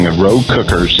the Rogue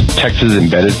Cookers, Texas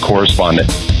embedded correspondent.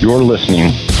 You're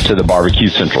listening to the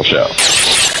BBQ Central Show.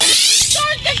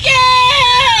 Start the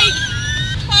game!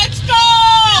 Let's go!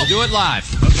 We'll do it live.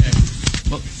 Okay.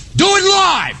 Well, do it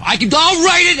live! I'll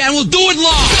write it and we'll do it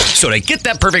live! So to get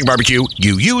that perfect barbecue,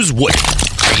 you use wood.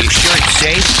 Are you sure it's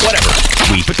safe? Whatever.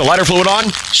 We put the lighter fluid on,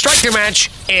 strike your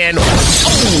match, and...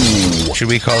 Oh! Should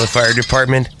we call the fire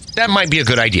department? That might be a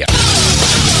good idea.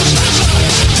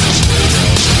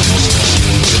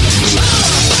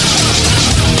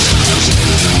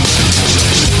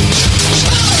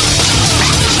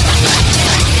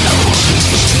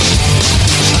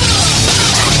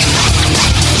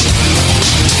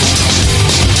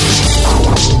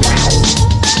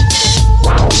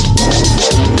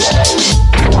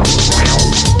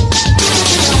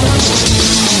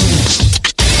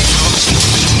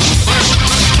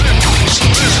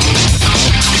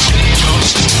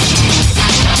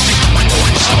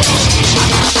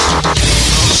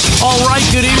 All right,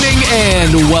 good evening,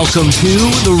 and welcome to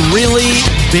the really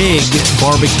big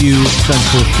BBQ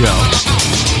Central Show.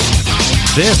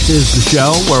 This is the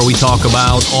show where we talk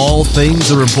about all things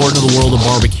that are important to the world of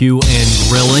barbecue and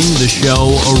grilling. The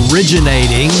show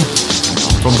originating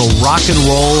from the Rock and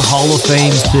Roll Hall of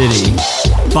Fame city,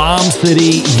 Bomb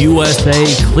City, USA,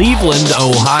 Cleveland,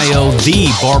 Ohio, the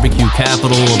barbecue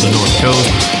capital of the North Coast.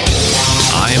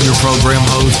 I am your program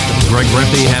host, Greg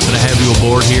Rempe. Happy to have you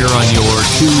aboard here on your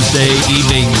Tuesday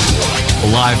evening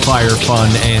live fire fun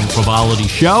and frivolity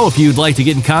show. If you'd like to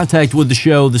get in contact with the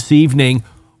show this evening,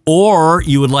 or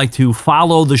you would like to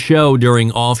follow the show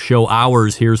during off-show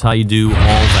hours, here's how you do all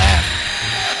that.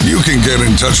 You can get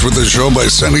in touch with the show by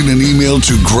sending an email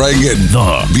to Greg at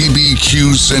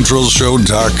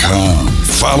bbqcentralshow.com.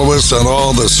 Follow us on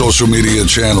all the social media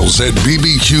channels at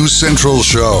BBQ Central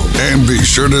Show. And be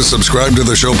sure to subscribe to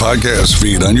the show podcast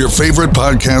feed on your favorite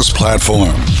podcast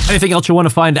platform. Anything else you want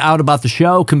to find out about the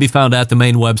show can be found at the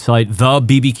main website,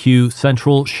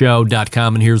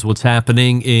 thebbqcentralshow.com. And here's what's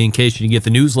happening in case you get the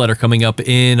newsletter coming up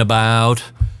in about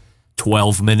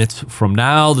 12 minutes from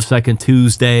now, the second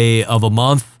Tuesday of a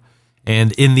month.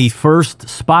 And in the first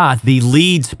spot, the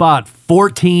lead spot,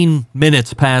 14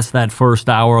 minutes past that first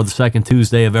hour of the second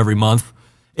Tuesday of every month,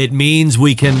 it means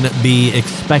we can be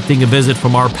expecting a visit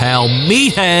from our pal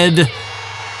Meathead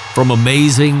from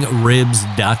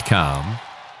AmazingRibs.com.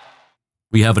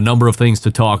 We have a number of things to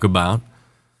talk about.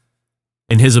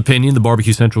 In his opinion, the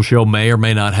Barbecue Central Show may or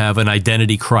may not have an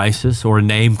identity crisis or a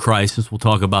name crisis. We'll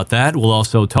talk about that. We'll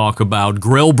also talk about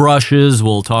grill brushes.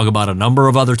 We'll talk about a number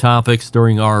of other topics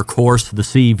during our course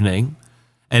this evening.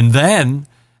 And then,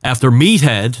 after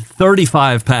Meathead,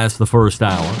 35 past the first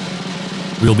hour,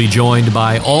 we'll be joined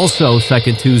by also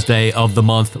second Tuesday of the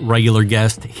month regular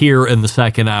guest here in the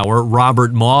second hour,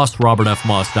 Robert Moss,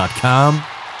 robertfmoss.com.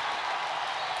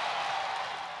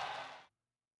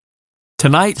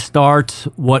 Tonight starts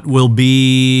what will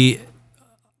be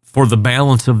for the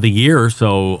balance of the year,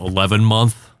 so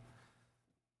 11-month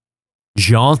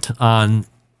jaunt on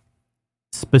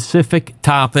specific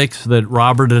topics that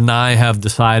Robert and I have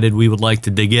decided we would like to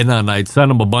dig in on. I'd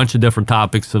sent him a bunch of different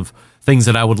topics of things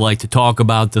that I would like to talk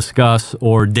about, discuss,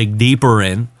 or dig deeper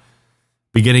in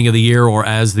beginning of the year or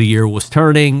as the year was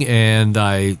turning, and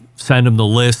I sent him the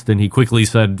list, and he quickly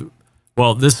said,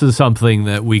 well, this is something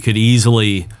that we could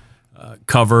easily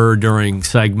cover during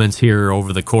segments here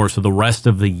over the course of the rest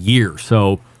of the year.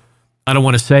 So I don't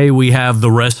want to say we have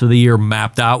the rest of the year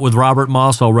mapped out with Robert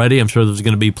Moss already. I'm sure there's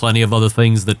going to be plenty of other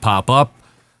things that pop up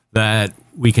that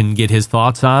we can get his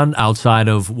thoughts on outside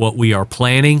of what we are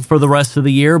planning for the rest of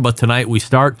the year. But tonight we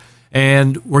start,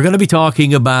 and we're going to be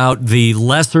talking about the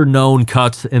lesser known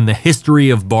cuts in the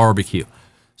history of barbecue.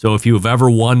 So if you have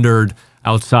ever wondered,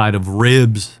 outside of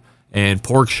ribs and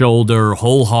pork shoulder,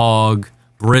 whole hog,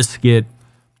 brisket,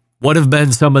 what have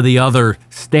been some of the other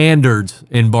standards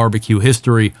in barbecue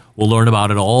history? We'll learn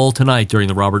about it all tonight during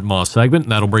the Robert Moss segment,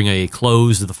 and that'll bring a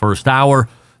close to the first hour.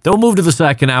 Then we'll move to the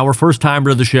second hour. First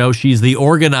timer to the show. She's the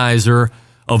organizer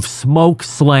of Smoke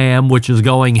Slam, which is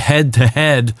going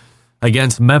head-to-head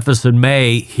against Memphis in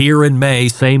May, here in May,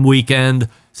 same weekend,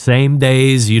 same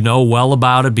days. You know well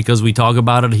about it because we talk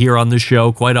about it here on the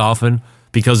show quite often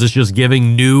because it's just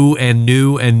giving new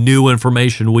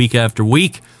information week after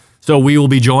week. So we will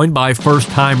be joined by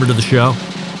first-timer to the show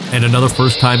and another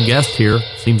first-time guest here.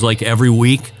 Seems like every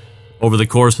week over the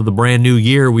course of the brand new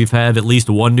year, we've had at least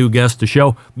one new guest to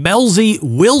show. Melzie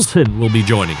Wilson will be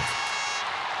joining us.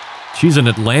 She's in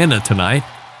Atlanta tonight,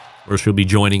 where she'll be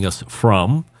joining us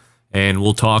from, and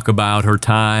we'll talk about her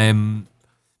time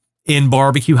in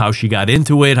barbecue, how she got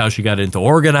into it, how she got into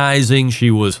organizing.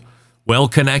 She was well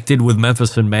connected with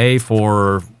Memphis in May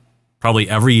for probably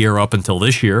every year up until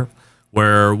this year,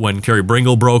 where when Kerry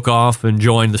Bringle broke off and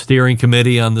joined the steering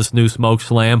committee on this new Smoke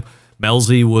Slam,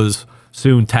 Melzi was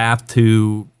soon tapped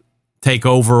to take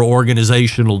over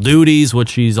organizational duties, which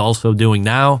she's also doing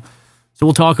now. So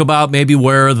we'll talk about maybe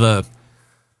where the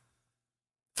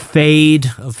fade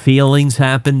of feelings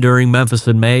happened during Memphis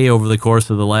in May over the course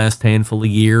of the last handful of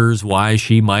years, why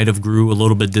she might have grew a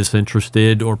little bit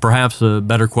disinterested, or perhaps a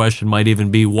better question might even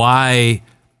be why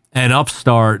an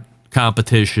upstart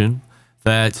competition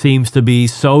that seems to be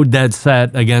so dead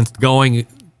set against going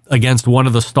against one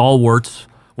of the stalwarts,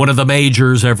 one of the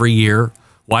majors every year,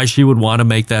 why she would want to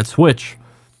make that switch.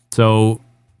 So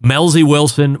Melzi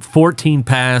Wilson, 14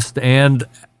 past, and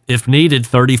if needed,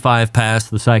 35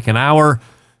 past the second hour.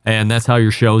 And that's how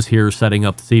your show's here setting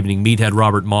up this evening. Meathead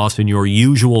Robert Moss in your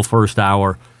usual first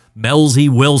hour. Melzi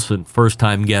Wilson,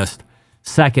 first-time guest,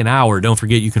 second hour. Don't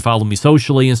forget you can follow me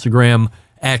socially, Instagram,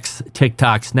 X,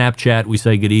 TikTok, Snapchat. We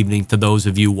say good evening to those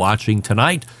of you watching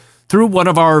tonight through one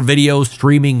of our video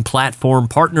streaming platform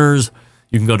partners.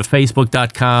 You can go to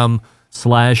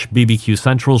facebook.com/BBQ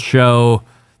Central Show.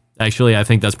 Actually, I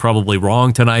think that's probably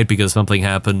wrong tonight because something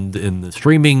happened in the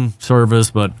streaming service,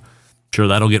 but sure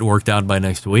that'll get worked out by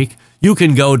next week. You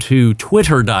can go to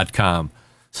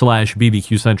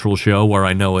twitter.com/BBQ Central Show, where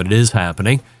I know it is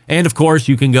happening. And of course,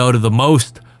 you can go to the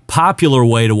most popular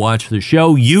way to watch the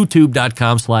show,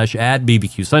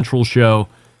 youtube.com/@BBQ Central Show.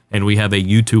 And we have a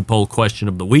YouTube poll question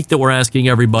of the week that we're asking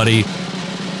everybody.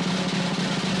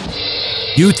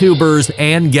 YouTubers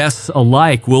and guests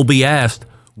alike will be asked,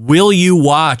 will you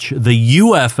watch the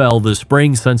UFL this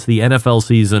spring since the NFL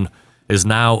season is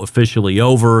now officially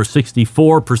over?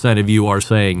 64% of you are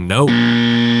saying no.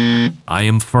 I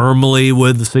am firmly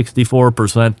with the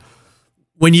 64%.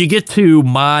 When you get to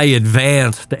my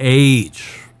advanced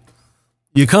age,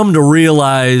 you come to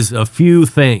realize a few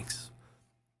things.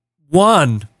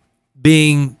 One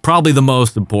being probably the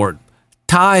most important.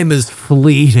 Time is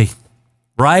fleeting,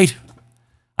 right?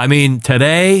 I mean,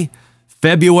 today,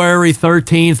 February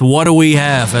 13th, what do we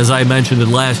have? As I mentioned it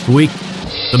last week,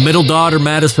 the middle daughter,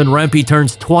 Madison Rempe,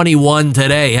 turns 21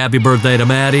 today. Happy birthday to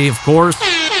Maddie, of course.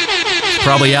 She's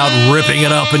probably out ripping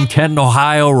it up in Kenton,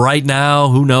 Ohio right now.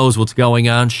 Who knows what's going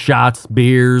on? Shots,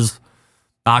 beers,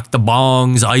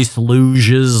 octobongs, ice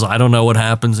luges. I don't know what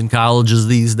happens in colleges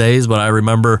these days, but I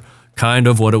remember kind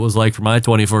of what it was like for my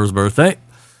 21st birthday.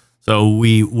 So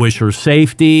we wish her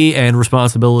safety and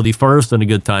responsibility first and a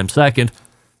good time second,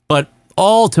 but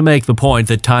all to make the point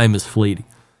that time is fleeting.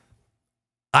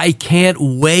 I can't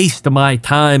waste my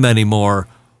time anymore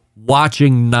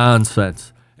watching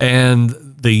nonsense. And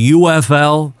the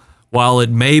UFL, while it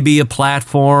may be a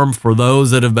platform for those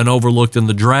that have been overlooked in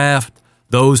the draft,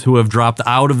 those who have dropped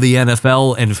out of the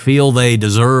NFL and feel they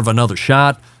deserve another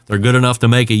shot, they're good enough to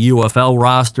make a UFL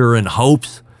roster in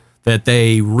hopes that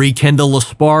they rekindle a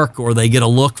spark or they get a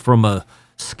look from a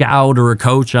scout or a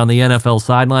coach on the NFL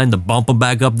sideline to bump them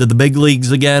back up to the big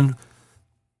leagues again.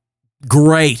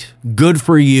 Great. Good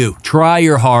for you. Try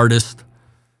your hardest.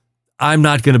 I'm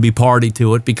not going to be party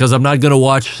to it because I'm not going to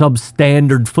watch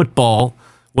substandard football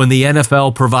when the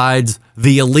NFL provides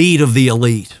the elite of the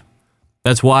elite.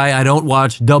 That's why I don't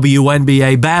watch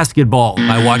WNBA basketball.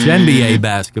 I watch NBA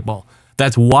basketball.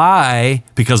 That's why,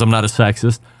 because I'm not a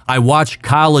sexist, I watch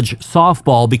college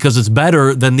softball because it's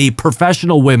better than the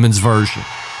professional women's version.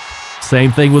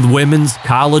 Same thing with women's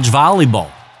college volleyball.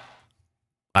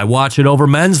 I watch it over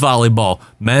men's volleyball.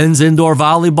 Men's indoor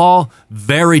volleyball,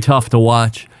 very tough to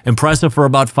watch. Impressive for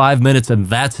about 5 minutes, and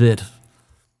that's it.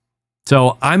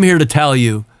 So I'm here to tell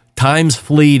you, time's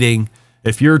fleeting.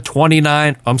 If you're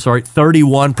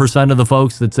 31% of the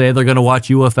folks that say they're going to watch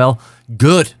UFL,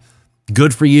 good.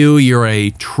 Good for you. You're a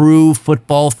true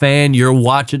football fan. You're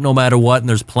watching no matter what, and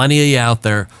there's plenty of you out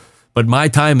there. But my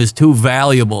time is too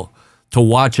valuable to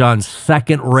watch on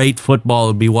second-rate football.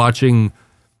 To be watching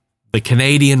the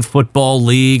Canadian Football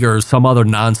League or some other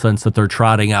nonsense that they're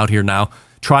trotting out here now,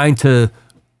 trying to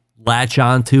latch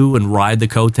onto and ride the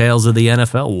coattails of the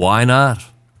NFL. Why not?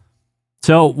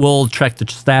 So we'll check the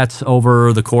stats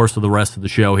over the course of the rest of the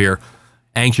show here.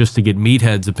 Anxious to get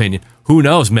Meathead's opinion. Who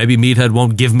knows? Maybe Meathead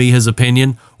won't give me his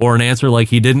opinion or an answer like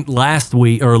he didn't last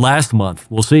week or last month.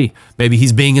 We'll see. Maybe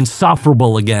he's being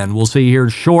insufferable again. We'll see here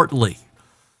shortly.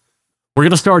 We're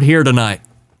going to start here tonight.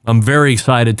 I'm very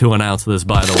excited to announce this,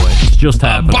 by the way. It's just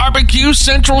happened. Barbecue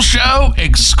Central Show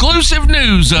exclusive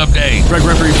news update. Greg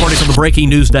Rempe reporting from the breaking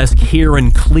news desk here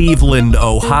in Cleveland,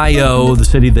 Ohio, the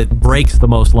city that breaks the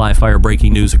most live fire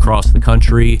breaking news across the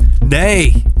country.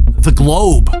 Nay, the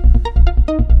globe.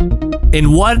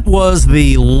 In what was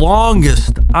the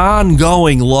longest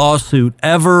ongoing lawsuit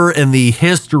ever in the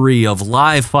history of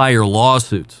live fire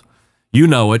lawsuits. You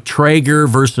know it, Traeger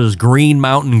versus Green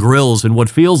Mountain Grills, and what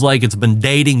feels like it's been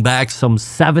dating back some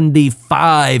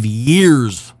 75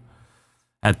 years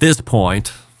at this point.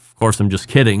 Of course, I'm just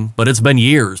kidding, but it's been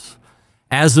years.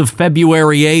 As of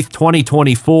February 8th,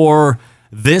 2024,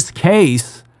 this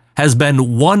case has been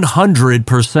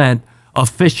 100%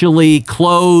 officially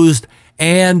closed,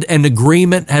 and an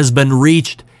agreement has been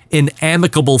reached in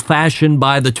amicable fashion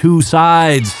by the two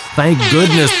sides. Thank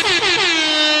goodness.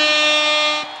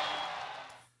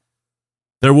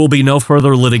 There will be no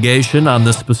further litigation on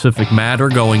this specific matter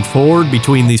going forward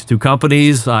between these two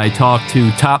companies. I talked to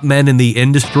top men in the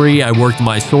industry. I worked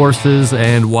my sources,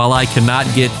 and while I cannot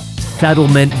get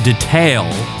settlement detail,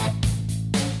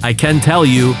 I can tell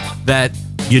you that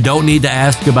you don't need to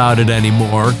ask about it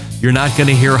anymore. You're not going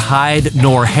to hear hide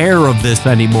nor hair of this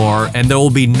anymore, and there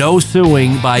will be no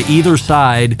suing by either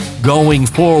side going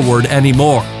forward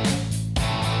anymore.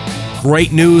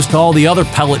 Great news to all the other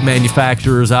pellet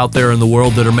manufacturers out there in the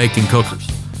world that are making cookers,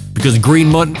 because Green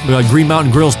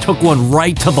Mountain Grills took one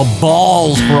right to the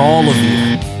balls for all of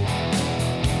you.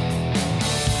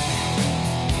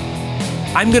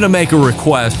 I'm going to make a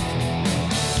request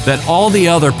that all the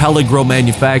other pellet grill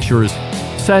manufacturers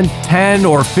send $10,000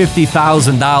 or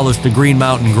 $50,000 to Green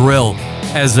Mountain Grill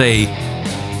as a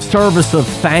service of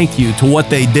thank you to what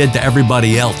they did to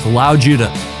everybody else. Allowed you to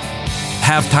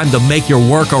have time to make your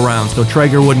workaround so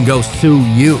Traeger wouldn't go sue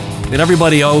you. And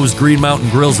everybody owes Green Mountain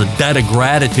Grills a debt of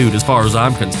gratitude as far as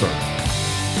I'm concerned.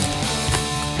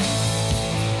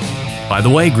 By the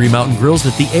way, Green Mountain Grills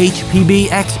at the HPB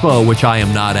Expo, which I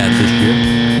am not at this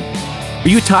year. Are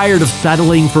you tired of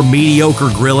settling for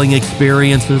mediocre grilling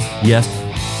experiences? Yes.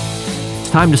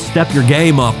 Time to step your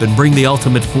game up and bring the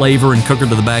ultimate flavor and cooker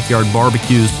to the backyard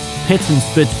barbecues. Pits and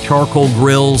Spits Charcoal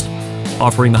Grills,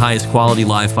 offering the highest quality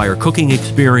live fire cooking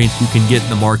experience you can get in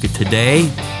the market today.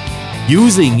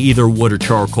 Using either wood or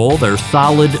charcoal, their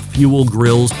solid fuel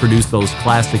grills produce those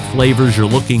classic flavors you're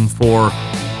looking for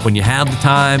when you have the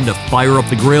time to fire up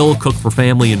the grill, cook for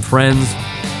family and friends.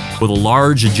 With a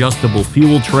large adjustable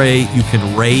fuel tray, you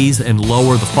can raise and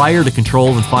lower the fire to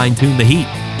control and fine-tune the heat.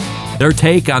 Their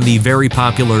take on the very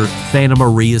popular Santa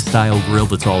Maria style grill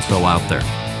that's also out there.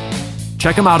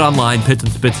 Check them out online,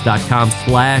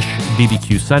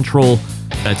 pitsandspits.com/BBQ Central.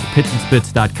 That's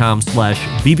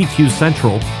pitsandspits.com/BBQ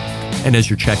Central. And as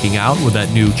you're checking out with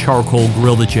that new charcoal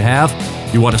grill that you have,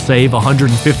 you want to save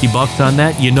 $150 on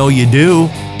that? You know you do.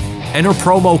 Enter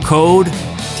promo code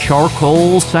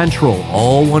Charcoal Central,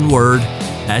 all one word,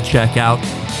 at checkout,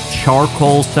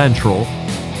 Charcoal Central.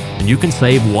 And you can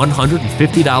save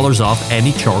 $150 off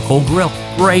any charcoal grill.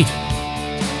 Great.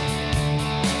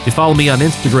 If you follow me on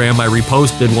Instagram, I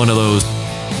reposted one of those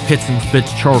Pits and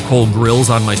Spits charcoal grills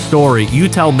on my story. You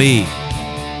tell me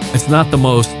it's not the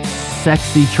most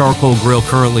sexy charcoal grill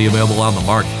currently available on the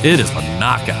market. It is a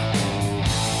knockout.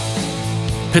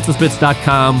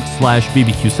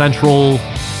 pitsandspits.com/BBQ Central.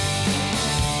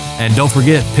 And don't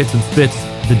forget, Pits and Spits,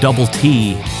 the double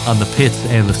T on the Pits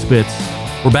and the Spits.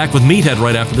 We're back with Meathead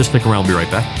right after this. Stick around. We'll be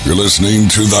right back. You're listening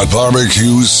to the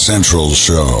BBQ Central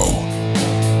Show.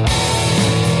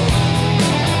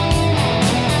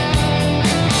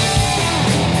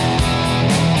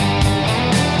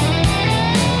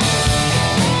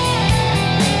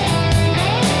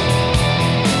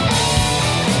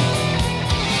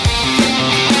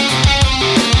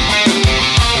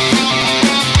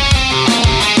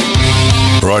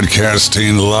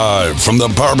 Broadcasting live from the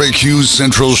BBQ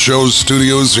Central Show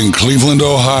studios in Cleveland,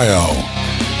 Ohio.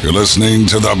 You're listening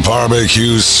to the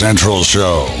BBQ Central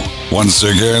Show. Once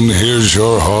again, here's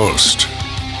your host,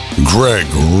 Greg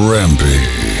Rempe.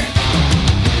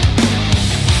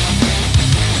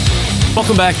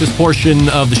 Welcome back. This portion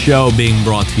of the show being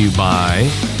brought to you by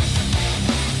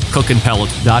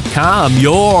CookinPellets.com,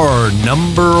 your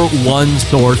number one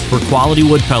source for quality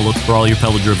wood pellets for all your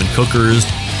pellet-driven cookers.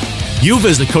 You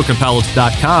visit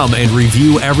CookinPellets.com and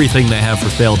review everything they have for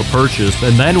sale to purchase.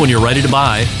 And then when you're ready to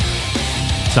buy,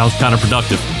 sounds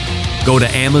counterproductive, go to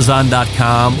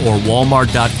Amazon.com or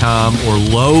Walmart.com or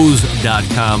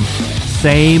Lowe's.com.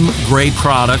 Same great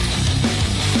product.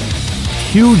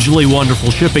 Hugely wonderful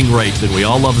shipping rates, and we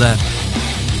all love that.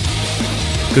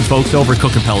 Good folks over at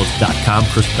CookinPellets.com,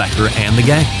 Chris Becker and the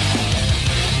gang.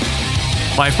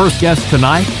 My first guest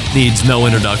tonight needs no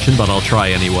introduction, but I'll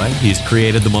try anyway. He's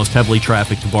created the most heavily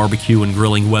trafficked barbecue and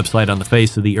grilling website on the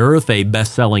face of the earth, a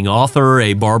best-selling author,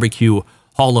 a barbecue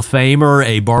Hall of Famer,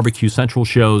 a BBQ Central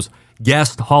Show's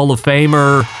guest Hall of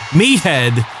Famer.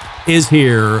 Meathead is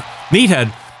here.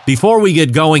 Meathead, before we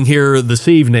get going here this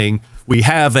evening, we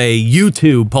have a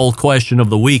YouTube poll question of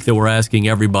the week that we're asking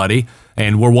everybody,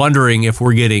 and we're wondering if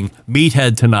we're getting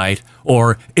Meathead tonight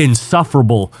or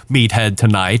insufferable Meathead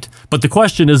tonight. But the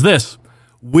question is this: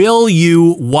 will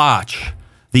you watch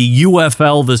the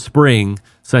UFL this spring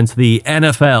since the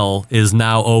NFL is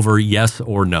now over, yes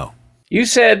or no? You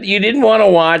said you didn't want to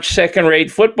watch second-rate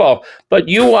football, but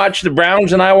you watch the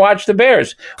Browns and I watch the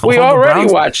Bears. We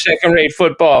already watch second-rate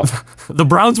football. The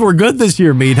Browns were good this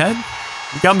year, Meathead.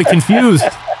 You got me confused.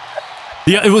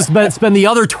 It's been the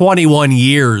other 21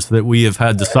 years that we have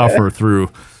had to suffer through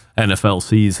NFL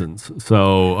seasons.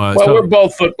 So, we're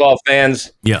both football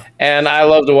fans. Yeah, and I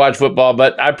love to watch football,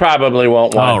 but I probably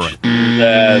won't watch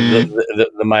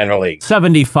the minor league.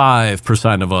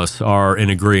 75% of us are in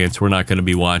agreement. We're not going to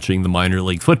be watching the minor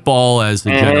league football as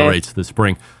it generates this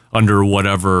spring under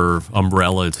whatever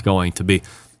umbrella it's going to be.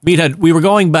 Meathead, we were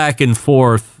going back and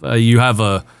forth. You have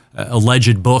a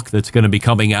alleged book that's going to be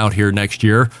coming out here next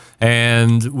year,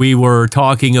 and we were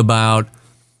talking about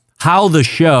how the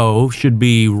show should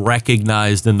be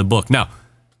recognized in the book. Now,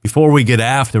 before we get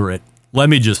after it, let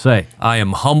me just say, I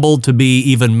am humbled to be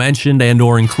even mentioned and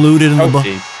or included in the book.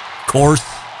 Of course,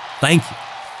 thank you.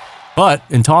 But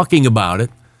in talking about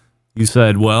it, you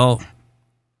said, well,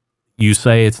 you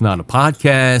say it's not a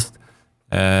podcast.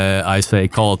 I say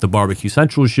call it the Barbecue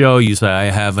Central Show. You say I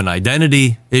have an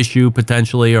identity issue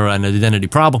potentially or an identity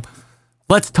problem.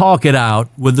 Let's talk it out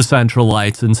with the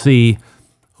Centralites and see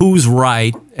who's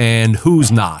right and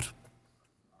who's not.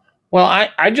 Well,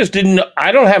 I just didn't know.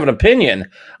 I don't have an opinion.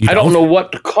 I don't know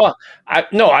what to call.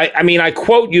 I mean, I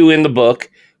quote you in the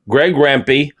book, Greg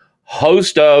Rempe,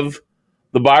 host of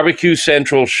the Barbecue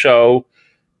Central Show,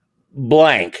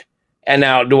 blank. And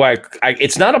now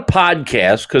it's not a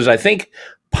podcast because I think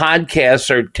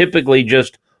podcasts are typically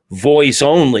just voice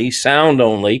only, sound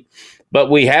only,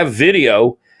 but we have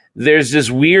video. There's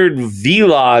this weird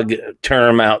vlog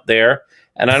term out there,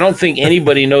 and I don't think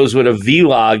anybody knows what a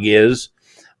vlog is.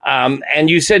 And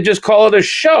you said just call it a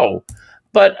show.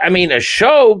 But, I mean, a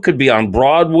show could be on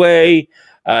Broadway.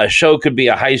 A show could be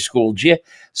a high school gym.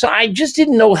 So I just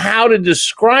didn't know how to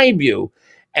describe you.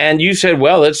 And you said,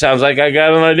 well, it sounds like I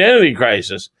got an identity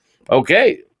crisis.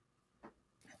 Okay.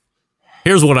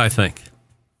 Here's what I think.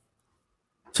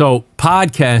 So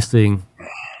podcasting,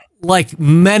 like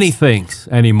many things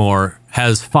anymore,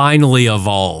 has finally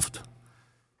evolved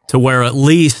to where at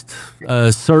least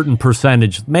a certain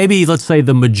percentage, maybe let's say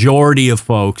the majority of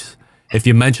folks, if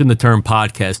you mention the term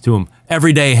podcast to them,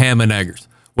 everyday ham and eggers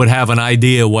would have an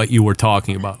idea what you were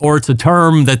talking about. Or it's a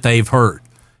term that they've heard.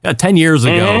 10 years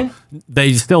ago,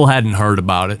 they still hadn't heard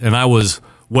about it. And I was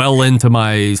well into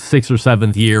my 6th or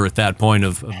 7th year at that point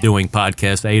of doing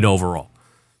podcast, 8 overall.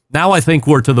 Now I think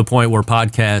we're to the point where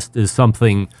podcast is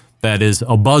something that is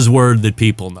a buzzword that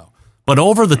people know. But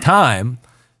over the time,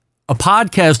 a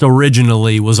podcast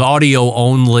originally was audio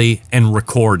only and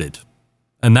recorded.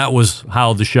 And that was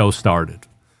how the show started.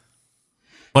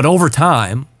 But over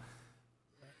time,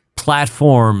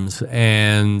 platforms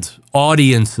and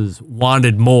audiences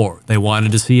wanted more. They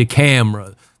wanted to see a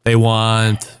camera. They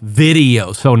want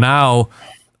video. So now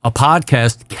a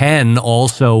podcast can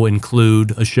also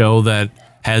include a show that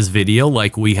has video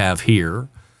like we have here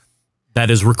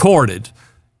that is recorded.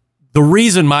 The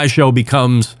reason my show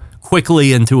becomes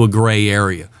quickly into a gray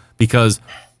area because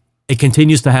it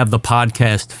continues to have the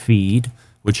podcast feed,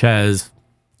 which has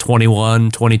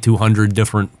 2,200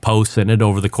 different posts in it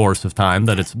over the course of time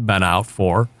that it's been out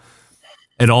for.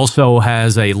 It also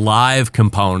has a live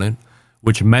component,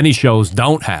 which many shows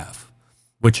don't have,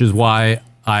 which is why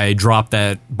I dropped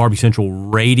that Barbecue Central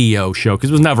radio show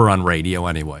because it was never on radio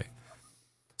anyway.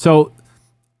 So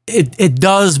it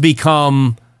does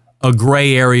become a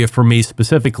gray area for me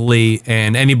specifically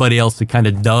and anybody else that kind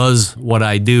of does what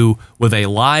I do with a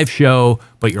live show,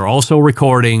 but you're also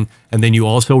recording and then you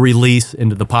also release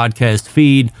into the podcast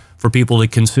feed for people to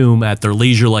consume at their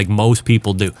leisure like most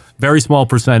people do. Very small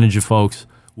percentage of folks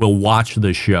will watch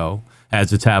the show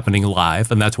as it's happening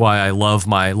live, and that's why I love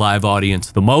my live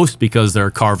audience the most because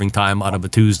they're carving time out of a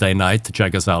Tuesday night to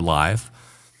check us out live.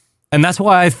 And that's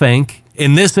why I think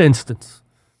in this instance,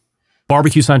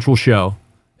 Barbecue Central Show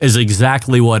is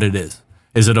exactly what it is.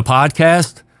 Is it a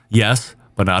podcast? Yes,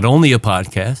 but not only a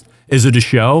podcast. Is it a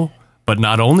show? But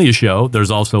not only a show, there's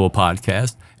also a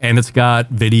podcast, and it's got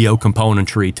video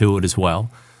componentry to it as well.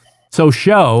 So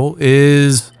show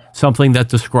is something that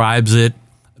describes it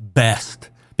best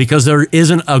because there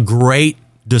isn't a great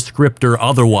descriptor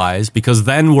otherwise, because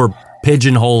then we're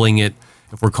pigeonholing it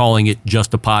if we're calling it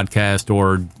just a podcast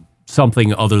or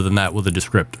something other than that with a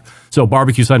descriptor. So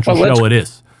Barbecue Central Show it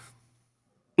is.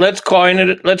 let's coin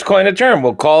it. Let's coin a term.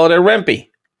 We'll call it a Rempy.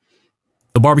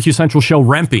 The Barbecue Central Show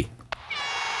Rempy.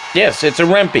 Yes, it's a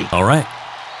Rempy. All right.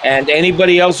 And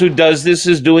anybody else who does this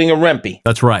is doing a Rempy.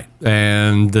 That's right.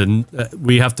 And then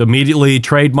we have to immediately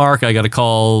trademark. I got to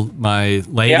call my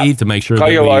lady to make sure that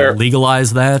we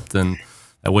legalize that. And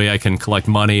that way I can collect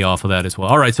money off of that as well.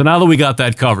 All right. So now that we got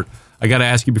that covered, I got to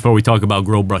ask you before we talk about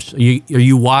grill brush. Are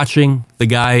you watching the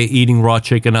guy eating raw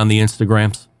chicken on the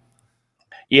Instagrams?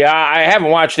 Yeah, I haven't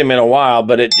watched him in a while,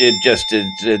 but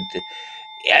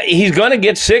he's going to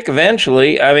get sick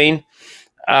eventually. I mean,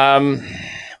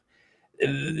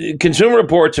 Consumer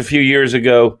Reports a few years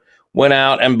ago went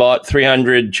out and bought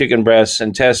 300 chicken breasts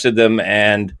and tested them,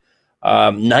 and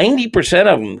 90%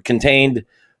 of them contained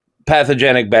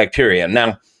pathogenic bacteria.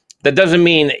 Now, that doesn't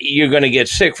mean you're going to get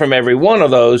sick from every one of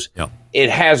those. Yep.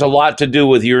 It has a lot to do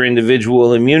with your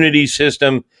individual immunity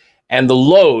system and the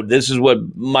load. This is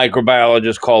what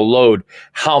microbiologists call load.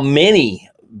 How many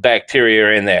bacteria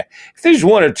are in there? If there's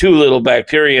one or two little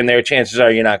bacteria in there, chances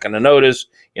are you're not going to notice.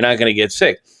 You're not going to get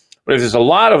sick. But if there's a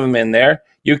lot of them in there,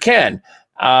 you can.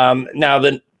 Now,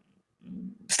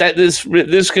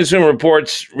 this Consumer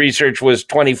Reports research was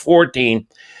 2014.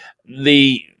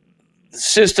 The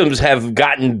systems have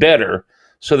gotten better,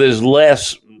 so there's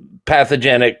less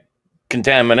pathogenic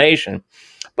contamination.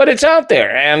 But it's out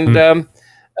there, and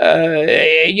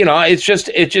it's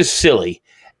just silly.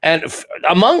 And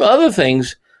among other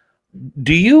things,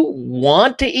 do you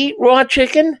want to eat raw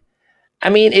chicken? I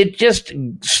mean, it's just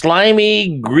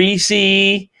slimy,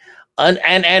 greasy,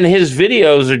 and his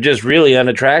videos are just really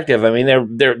unattractive. I mean,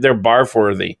 they're barf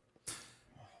worthy.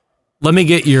 Let me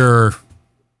get your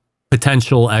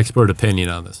potential expert opinion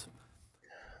on this.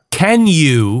 Can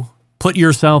you put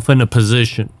yourself in a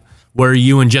position where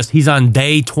he's on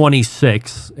day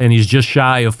 26 and he's just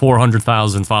shy of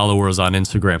 400,000 followers on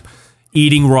Instagram,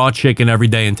 eating raw chicken every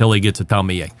day until he gets a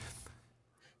tummy ache?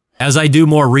 As I do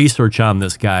more research on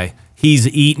this guy, he's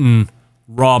eaten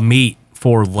raw meat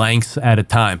for lengths at a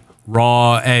time,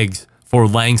 raw eggs for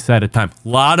lengths at a time, a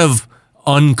lot of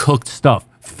uncooked stuff,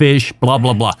 fish, blah,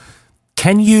 blah, blah.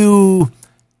 Can you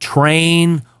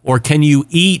train or can you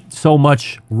eat so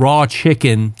much raw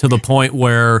chicken to the point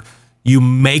where you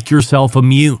make yourself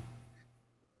immune?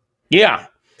 Yeah.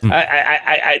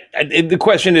 The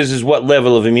question is what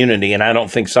level of immunity, and I don't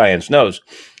think science knows.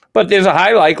 But there's a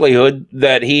high likelihood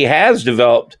that he has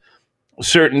developed a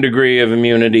certain degree of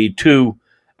immunity to,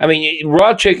 I mean,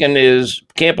 raw chicken is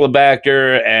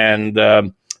Campylobacter and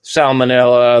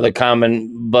Salmonella, the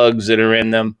common bugs that are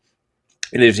in them.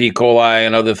 It is E. coli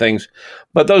and other things.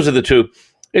 But those are the two.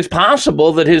 It's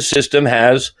possible that his system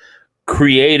has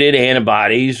created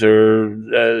antibodies or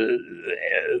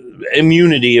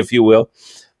immunity, if you will,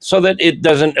 so that it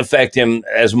doesn't affect him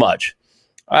as much.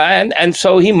 And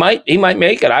so he might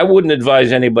make it. I wouldn't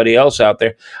advise anybody else out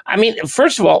there. I mean,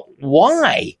 first of all,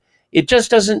 why? It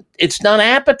just doesn't, it's not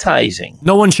appetizing.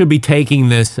 No one should be taking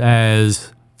this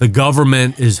as the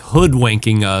government is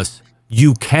hoodwinking us.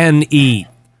 You can eat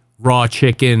raw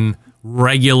chicken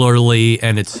regularly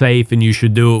and it's safe and you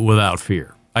should do it without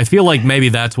fear. I feel like maybe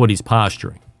that's what he's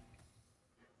posturing.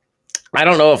 I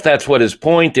don't know if that's what his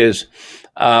point is.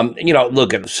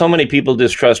 Look, so many people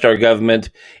distrust our government.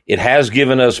 It has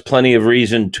given us plenty of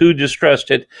reason to distrust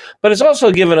it, but it's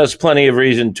also given us plenty of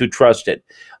reason to trust it.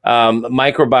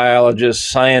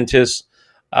 Microbiologists, scientists,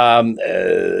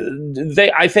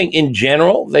 I think in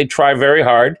general, they try very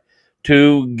hard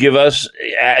to give us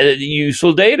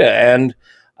useful data. And,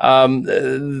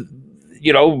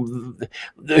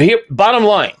 here, bottom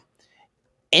line,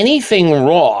 anything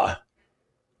raw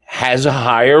has a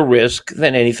higher risk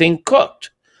than anything cooked.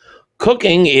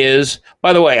 Cooking is,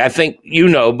 by the way, I think you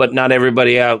know, but not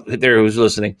everybody out there who's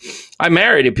listening. I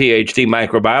married a PhD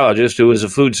microbiologist who was a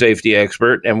food safety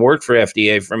expert and worked for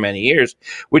FDA for many years,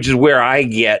 which is where I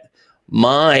get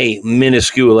my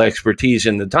minuscule expertise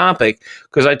in the topic,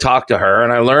 because I talked to her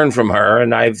and I learned from her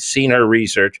and I've seen her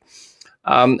research.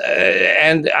 And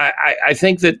I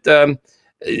think that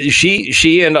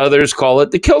she and others call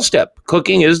it the kill step.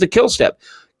 Cooking is the kill step.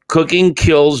 Cooking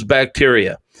kills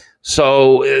bacteria.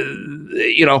 So,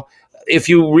 if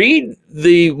you read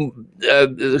the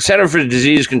Center for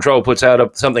Disease Control puts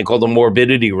out something called the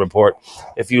morbidity report.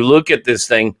 If you look at this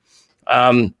thing,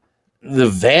 the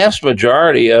vast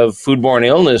majority of foodborne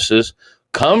illnesses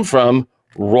come from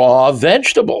raw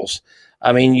vegetables.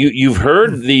 I mean, you've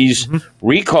heard these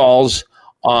recalls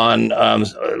on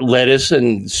lettuce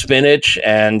and spinach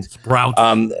and sprouts.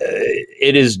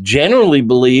 It is generally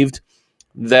believed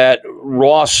that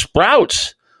raw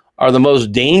sprouts are the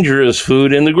most dangerous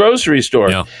food in the grocery store.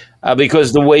 Yeah.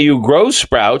 because the way you grow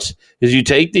sprouts is you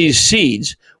take these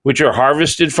seeds, which are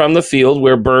harvested from the field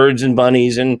where birds and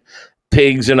bunnies and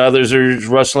pigs and others are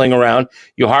rustling around.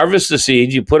 You harvest the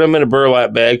seeds, you put them in a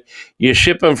burlap bag, you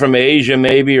ship them from Asia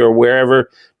maybe or wherever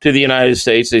to the United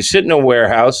States. They sit in a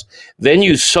warehouse. Then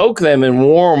you soak them in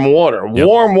warm water. Yep.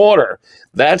 Warm water.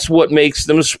 That's what makes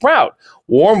them sprout.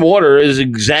 Warm water is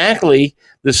exactly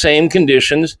the same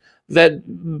conditions that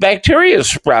bacteria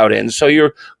sprout in. So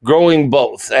you're growing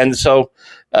both. And so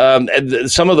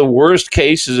some of the worst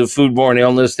cases of foodborne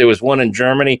illness, there was one in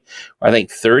Germany where I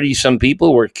think 30-some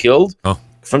people were killed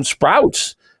from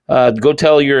sprouts. Go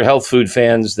tell your health food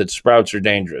fans that sprouts are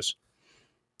dangerous.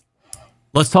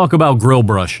 Let's talk about grill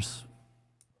brushes.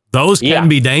 Those can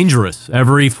be dangerous.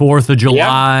 Every 4th of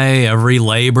July, every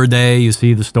Labor Day, you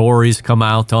see the stories come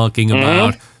out talking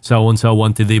about so-and-so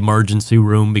went to the emergency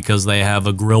room because they have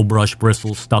a grill brush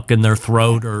bristle stuck in their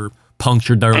throat or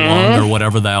punctured their lung or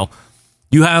whatever the hell.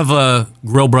 You have a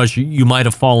grill brush you might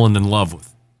have fallen in love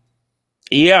with.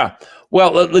 Yeah.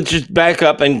 Well, let's just back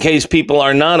up in case people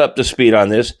are not up to speed on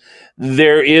this.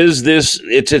 There is this,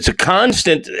 it's a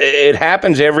constant, it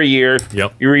happens every year.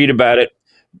 Yep. You read about it.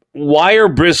 Wire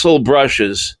bristle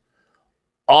brushes,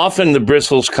 often the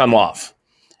bristles come off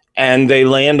and they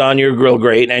land on your grill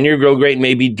grate, and your grill grate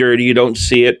may be dirty, you don't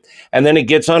see it, and then it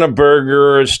gets on a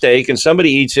burger or a steak and somebody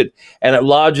eats it and it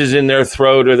lodges in their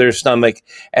throat or their stomach,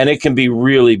 and it can be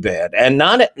really bad. And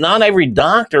not every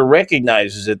doctor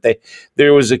recognizes it.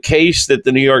 There was a case that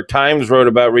the New York Times wrote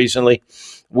about recently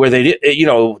where they did,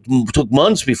 took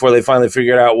months before they finally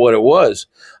figured out what it was.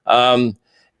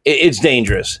 It's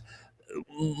dangerous.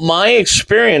 My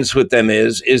experience with them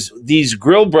is these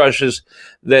grill brushes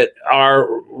that are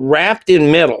wrapped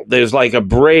in metal. There's like a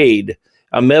braid,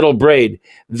 a metal braid.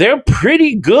 They're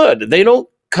pretty good. They don't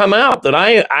come out that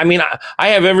I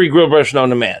have every grill brush known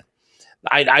to man.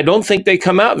 I don't think they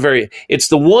come out it's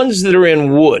the ones that are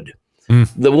in wood.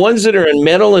 The ones that are in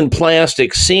metal and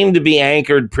plastic seem to be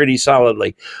anchored pretty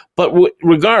solidly. But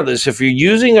regardless, if you're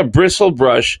using a bristle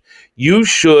brush, you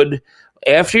should,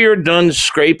 after you're done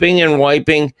scraping and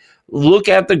wiping, look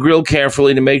at the grill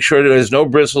carefully to make sure that there's no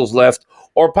bristles left,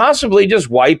 or possibly just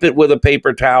wipe it with a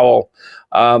paper towel.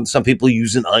 Some people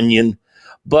use an onion.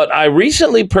 But I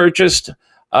recently purchased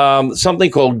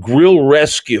something called Grill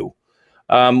Rescue,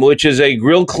 which is a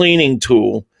grill cleaning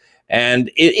tool. And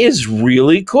it is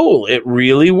really cool. It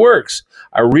really works.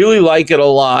 I really like it a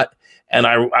lot, and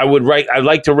I'd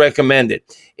like to recommend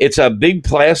it. It's a big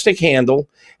plastic handle,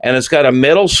 and it's got a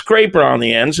metal scraper on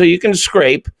the end, so you can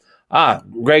scrape.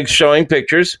 Greg's showing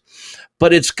pictures.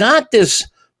 But it's got this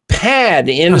pad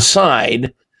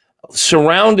inside,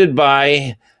 surrounded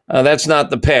by, that's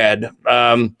not the pad.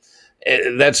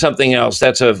 That's something else.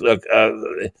 That's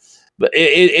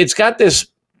it's got this,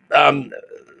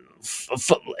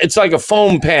 it's like a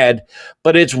foam pad,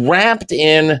 but it's wrapped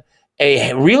in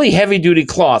a really heavy-duty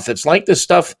cloth. It's like the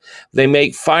stuff they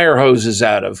make fire hoses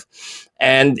out of,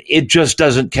 and it just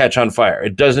doesn't catch on fire.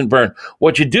 It doesn't burn.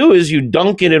 What you do is you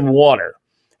dunk it in water,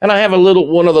 and I have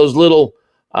one of those little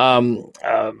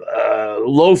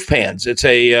loaf pans. It's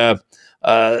a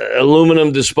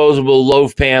aluminum disposable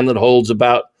loaf pan that holds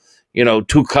about 2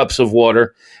 cups of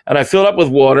water, and I fill it up with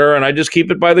water, and I just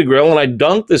keep it by the grill, and I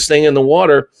dunk this thing in the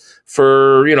water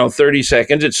for 30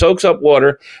 seconds. It soaks up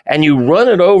water, and you run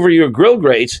it over your grill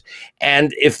grates,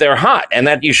 and if they're hot, and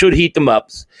that you should heat them up,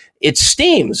 it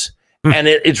steams, and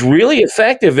it's really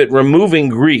effective at removing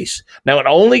grease. Now, it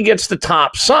only gets the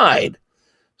top side,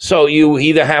 so you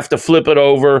either have to flip it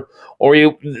over,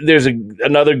 or there's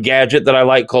another gadget that I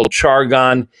like called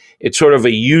Chargon. It's sort of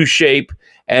a U shape,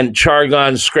 and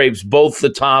Chargon scrapes both the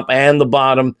top and the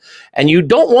bottom, and you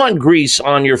don't want grease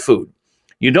on your food.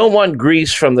 You don't want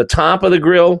grease from the top of the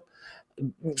grill,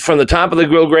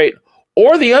 grate,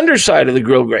 or the underside of the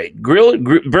grill grate.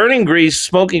 Burning grease,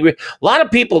 smoking grease. A lot of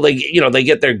people, they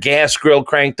get their gas grill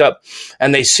cranked up,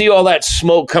 and they see all that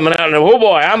smoke coming out, and oh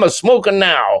boy, I'm a smoking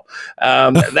now.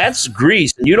 That's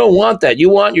grease. You don't want that.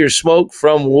 You want your smoke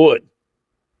from wood.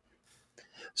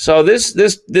 So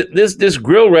this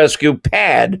Grill Rescue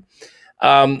pad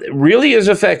really is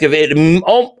effective. It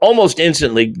almost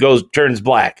instantly turns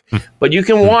black, but you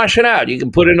can wash it out. You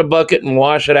can put it in a bucket and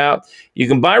wash it out. You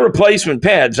can buy replacement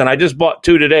pads, and I just bought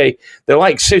 2 today. They're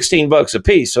like $16 a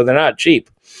piece, so they're not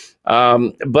cheap.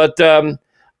 But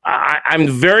I'm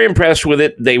very impressed with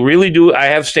it. They really do. I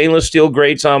have stainless steel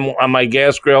grates on my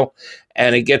gas grill,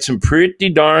 and it gets them pretty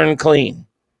darn clean.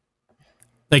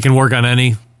 They can work on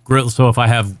any grill. So if I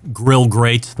have grill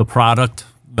grates, the product,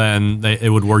 then it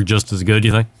would work just as good,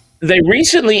 you think? They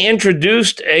recently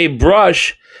introduced a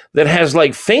brush that has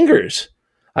like fingers.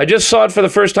 I just saw it for the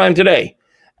first time today.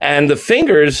 And the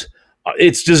fingers,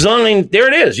 it's designed, there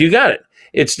it is, you got it.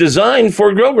 It's designed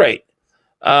for grill grate.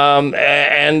 And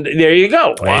there you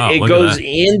go. Wow, it goes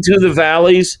into the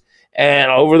valleys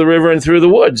and over the river and through the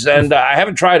woods. And I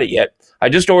haven't tried it yet. I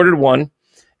just ordered one,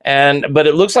 but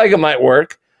it looks like it might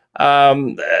work.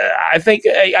 I think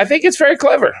it's very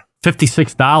clever.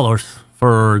 $56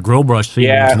 for a grill brush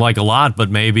seems like a lot, but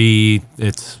maybe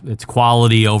it's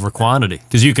quality over quantity,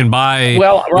 because you can buy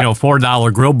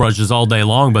 $4 grill brushes all day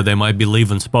long, but they might be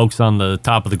leaving spokes on the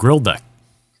top of the grill deck.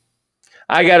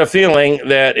 I got a feeling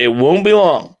that it won't be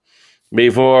long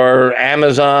before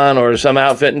Amazon or some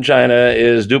outfit in China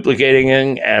is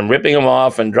duplicating and ripping them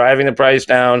off and driving the price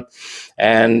down,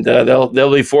 and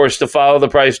they'll be forced to follow the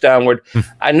price downward.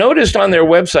 I noticed on their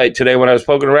website today when I was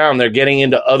poking around, they're getting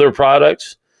into other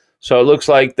products, so it looks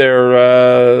like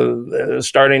they're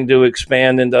starting to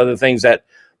expand into other things. That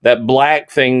black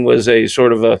thing was a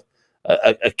sort of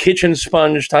a kitchen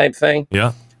sponge type thing.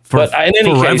 Yeah, but in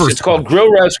any case, it's called Grill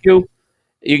Rescue.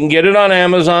 You can get it on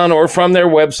Amazon or from their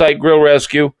website, Grill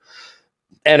Rescue,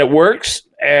 and it works,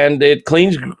 and it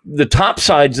cleans the top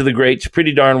sides of the grates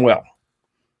pretty darn well.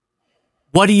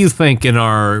 What do you think, in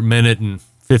our minute and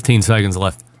 15 seconds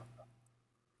left,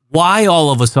 why all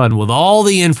of a sudden, with all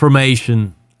the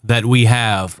information that we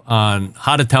have on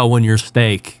how to tell when your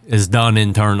steak is done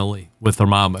internally with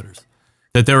thermometers,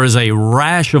 that there is a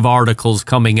rash of articles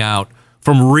coming out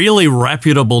from really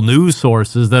reputable news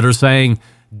sources that are saying,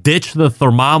 ditch the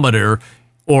thermometer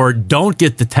or don't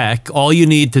get the tech. All you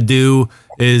need to do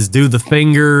is do the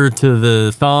finger to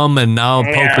the thumb and now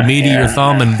poke the meat of your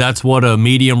thumb, and that's what a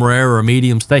medium rare or a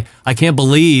medium steak. I can't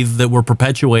believe that we're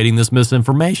perpetuating this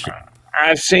misinformation.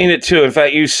 I've seen it too. In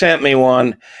fact, you sent me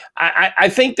one. I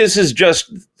think this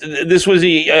was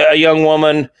a young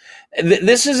woman.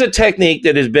 This is a technique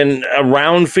that has been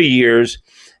around for years,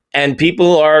 and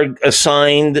people are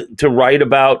assigned to write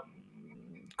about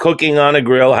cooking on a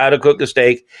grill, how to cook a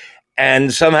steak,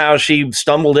 and somehow she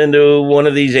stumbled into one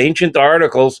of these ancient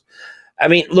articles. I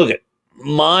mean, look,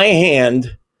 my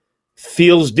hand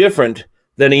feels different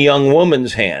than a young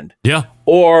woman's hand. Yeah.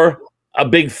 Or a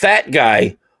big fat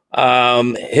guy,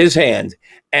 his hand.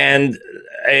 And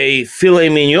a filet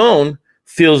mignon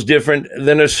feels different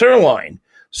than a sirloin.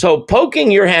 So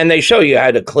poking your hand, they show you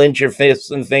how to clench your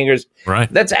fists and fingers. Right.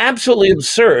 That's absolutely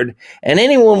absurd. And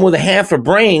anyone with half a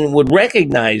brain would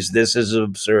recognize this as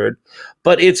absurd.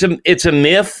 But it's a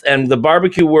myth. And the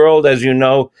barbecue world, as you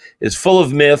know, is full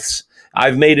of myths.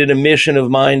 I've made it a mission of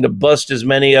mine to bust as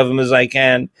many of them as I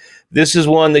can. This is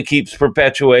one that keeps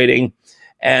perpetuating.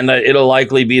 And it'll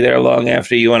likely be there long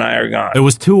after you and I are gone. There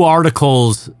was 2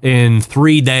 articles in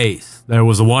 3 days. There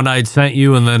was the one I'd sent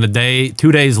you, and then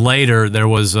 2 days later, there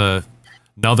was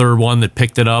another one that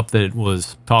picked it up that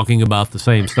was talking about the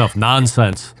same stuff.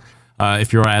 Nonsense,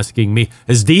 if you're asking me.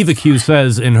 As BBQ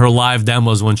says in her live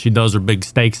demos when she does her big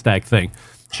steak stack thing,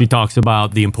 she talks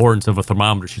about the importance of a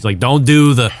thermometer. She's like, don't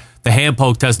do the hand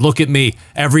poke test. Look at me.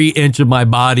 Every inch of my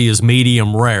body is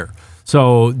medium rare.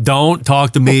 So don't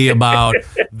talk to me about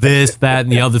this, that,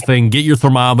 and the other thing. Get your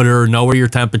thermometer, know where your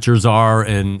temperatures are,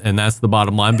 and that's the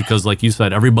bottom line, because like you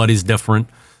said, everybody's different.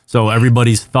 So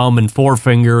everybody's thumb and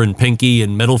forefinger and pinky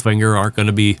and middle finger aren't going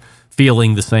to be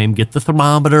feeling the same. Get the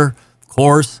thermometer, of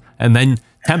course, and then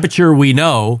temperature, we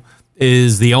know,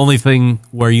 is the only thing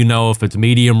where you know if it's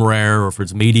medium rare or if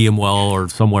it's medium well or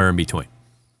somewhere in between.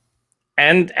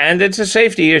 And it's a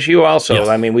safety issue also. Yes.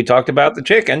 I mean, we talked about the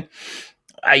chicken.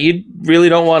 You really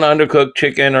don't want to undercook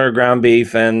chicken or ground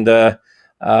beef, and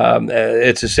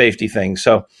it's a safety thing.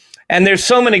 So, and there's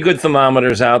so many good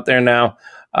thermometers out there now.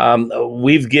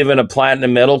 We've given a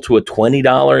platinum medal to a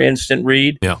 $20 instant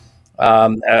read. Yeah.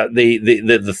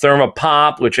 The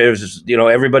Thermopop, which is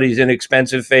everybody's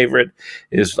inexpensive favorite,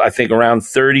 is I think around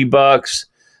 $30.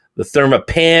 The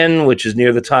Thermopen, which is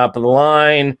near the top of the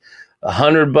line,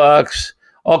 $100.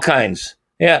 All kinds.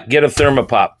 Yeah, get a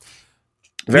Thermopop.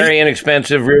 Very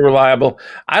inexpensive, very reliable.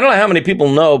 I don't know how many people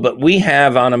know, but we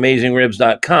have on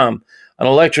AmazingRibs.com an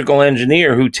electrical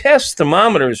engineer who tests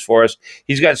thermometers for us.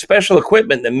 He's got special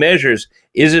equipment that measures,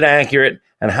 is it accurate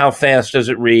and how fast does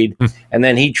it read? And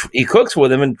then he cooks with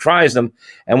them and tries them.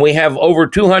 And we have over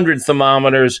 200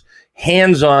 thermometers,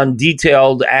 hands-on,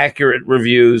 detailed, accurate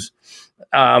reviews.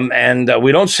 And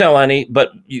we don't sell any,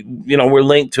 but we're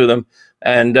linked to them.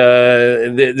 And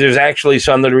there's actually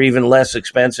some that are even less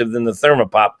expensive than the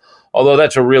Thermopop, although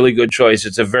that's a really good choice.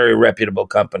 It's a very reputable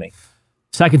company.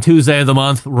 Second Tuesday of the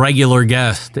month, regular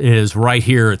guest is right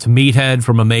here. It's Meathead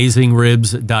from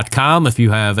AmazingRibs.com. If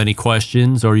you have any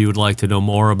questions or you would like to know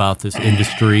more about this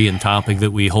industry and topic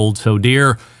that we hold so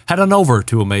dear, head on over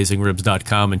to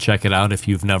AmazingRibs.com and check it out if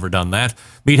you've never done that.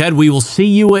 Meathead, we will see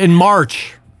you in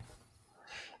March.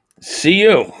 See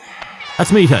you.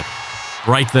 That's Meathead,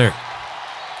 right there.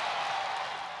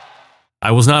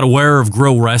 I was not aware of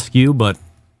Grill Rescue, but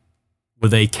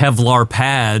with a Kevlar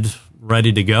pad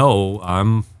ready to go,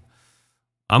 I'm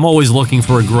always looking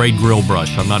for a great grill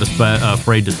brush. I'm not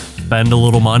afraid to spend a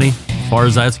little money as far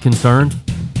as that's concerned.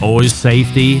 Always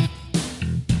safety.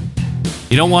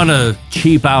 You don't want to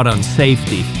cheap out on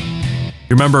safety.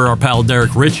 You remember our pal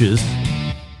Derek Riches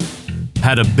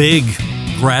had a big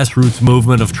grassroots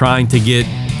movement of trying to get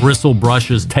bristle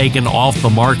brushes taken off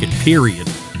the market, period.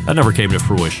 That never came to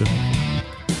fruition.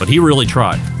 But he really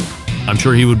tried. I'm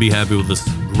sure he would be happy with this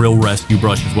Grill Rescue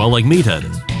brush as well, like Meathead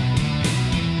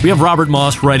is. We have Robert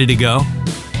Moss ready to go.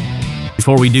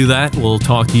 Before we do that, we'll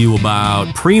talk to you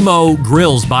about Primo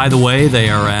Grills. By the way, they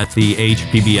are at the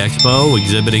HPB Expo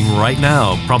exhibiting right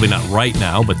now. Probably not right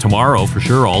now, but tomorrow for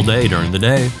sure, all day during the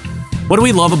day. What do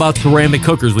we love about ceramic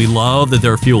cookers? We love that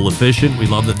they're fuel efficient. We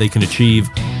love that they can achieve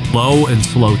low and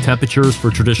slow temperatures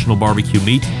for traditional barbecue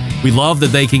meats. We love that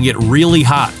they can get really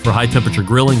hot for high temperature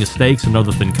grilling of steaks and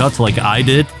other thin cuts like I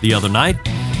did the other night.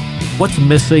 What's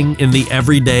missing in the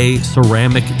everyday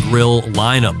ceramic grill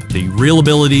lineup? The real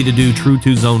ability to do true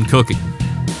two-zone cooking.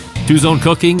 Two-zone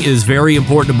cooking is very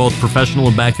important to both professional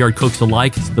and backyard cooks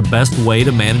alike. It's the best way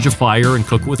to manage a fire and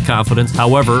cook with confidence.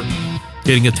 However,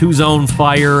 getting a two-zone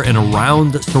fire in a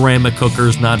round ceramic cooker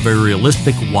is not very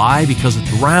realistic. Why? Because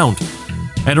it's round.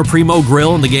 Enter Primo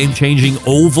Grill and the game-changing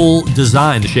oval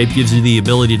design. The shape gives you the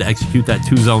ability to execute that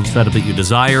two-zone setup that you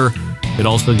desire. It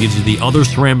also gives you the other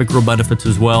ceramic grill benefits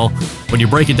as well. When you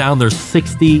break it down, there's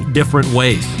 60 different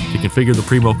ways to configure the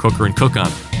Primo cooker and cook on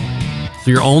it. So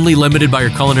you're only limited by your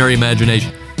culinary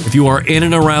imagination. If you are in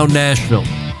and around Nashville,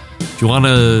 if you want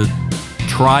to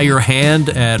try your hand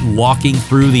at walking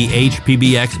through the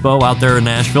HPB Expo out there in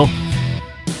Nashville,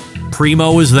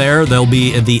 Primo is there. They'll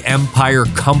be at the Empire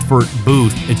Comfort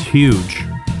booth. It's huge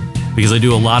because they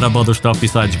do a lot of other stuff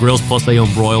besides grills, plus they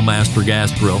own Broil Master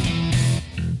Gas Grill.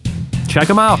 Check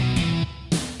them out.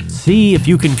 See if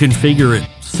you can configure it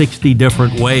 60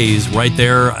 different ways right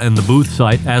there in the booth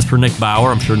site. As for Nick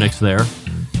Bauer, I'm sure Nick's there,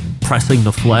 pressing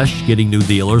the flesh, getting new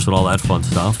dealers and all that fun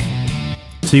stuff.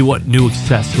 See what new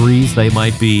accessories they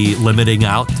might be limiting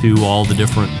out to all the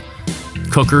different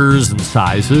cookers and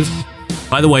sizes.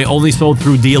 By the way, only sold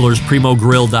through dealers,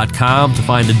 primogrill.com. To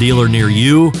find a dealer near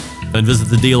you, then visit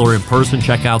the dealer in person,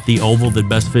 check out the oval that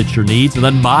best fits your needs, and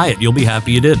then buy it. You'll be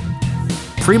happy you did.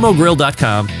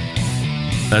 primogrill.com.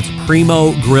 That's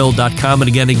primogrill.com. And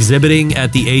again, exhibiting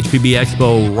at the HPB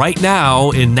Expo right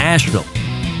now in Nashville.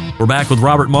 We're back with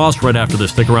Robert Moss right after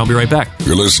this. Stick around, be right back.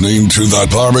 You're listening to the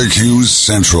Barbecue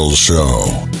Central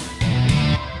Show.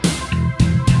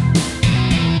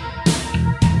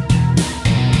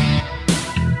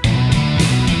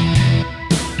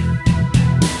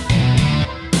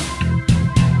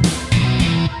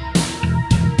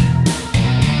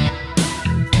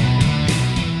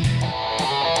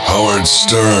 Howard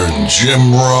Stern,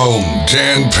 Jim Rome,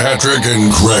 Dan Patrick,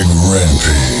 and Greg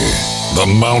Rampey. The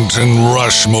Mountain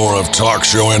Rushmore of talk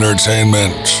show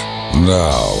entertainment.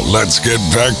 Now, let's get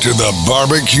back to the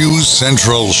Barbecue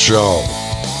Central Show.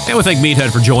 And we thank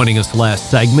Meathead for joining us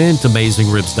last segment.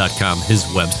 AmazingRibs.com, his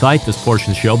website. This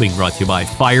portion of the show being brought to you by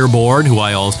Fireboard, who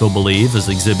I also believe is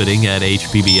exhibiting at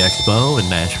HPB Expo in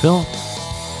Nashville.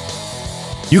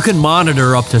 You can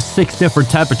monitor up to 6 different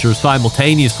temperatures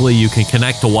simultaneously. You can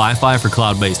connect to Wi-Fi for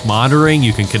cloud-based monitoring.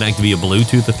 You can connect via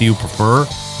Bluetooth if you prefer.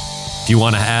 If you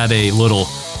want to add a little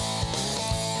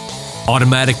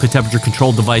automatic temperature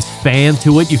control device fan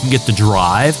to it, you can get the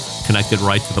drive, connect it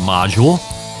right to the module.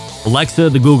 Alexa,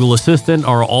 the Google Assistant,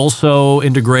 are also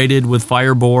integrated with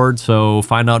Fireboard, so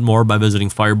find out more by visiting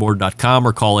fireboard.com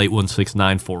or call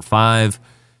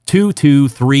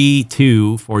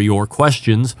 816-945-2232 for your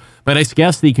questions. My next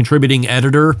guest, the contributing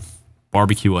editor,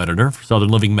 barbecue editor for Southern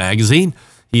Living Magazine.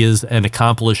 He is an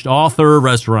accomplished author,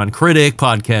 restaurant critic,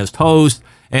 podcast host,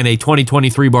 and a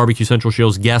 2023 Barbecue Central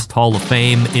Show's Guest Hall of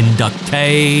Fame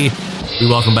inductee. We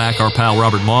welcome back our pal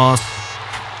Robert Moss.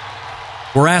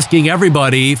 We're asking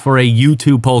everybody for a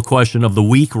YouTube poll question of the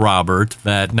week, Robert,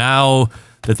 that now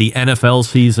that the NFL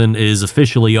season is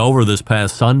officially over this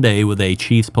past Sunday with a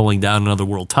Chiefs pulling down another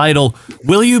world title,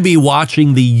 will you be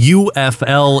watching the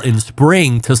UFL in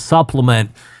spring to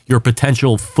supplement your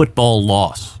potential football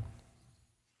loss?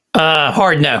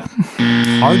 Hard no.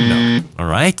 Hard no. All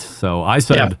right. So I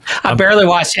said I barely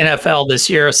watched NFL this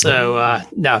year, so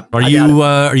no.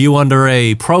 Are you under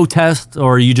a protest,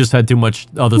 or you just had too much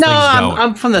other things going?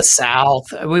 I'm from the South.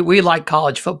 We like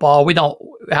college football. We don't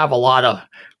have a lot of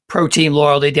pro team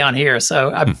loyalty down here,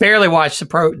 so I barely watch the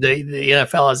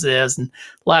NFL as it is. And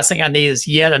last thing I need is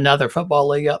yet another football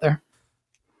league out there.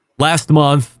 Last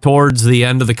month, towards the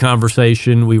end of the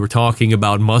conversation, we were talking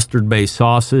about mustard-based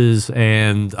sauces,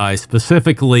 and I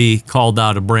specifically called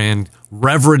out a brand,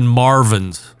 Reverend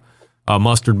Marvin's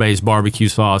mustard-based barbecue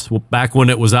sauce. Well, back when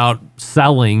it was out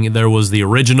selling, there was the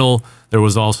original. There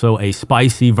was also a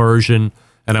spicy version,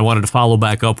 and I wanted to follow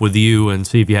back up with you and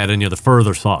see if you had any other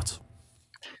further thoughts.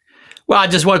 Well, I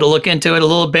just wanted to look into it a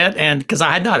little bit, and because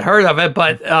I had not heard of it,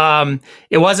 but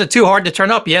it wasn't too hard to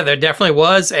turn up. Yeah, there definitely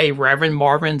was a Reverend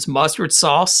Marvin's mustard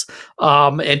sauce.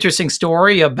 Interesting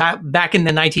story about back in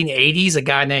the 1980s, a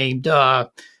guy named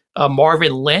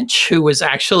Marvin Lynch, who was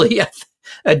actually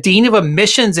a dean of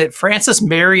admissions at Francis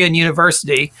Marion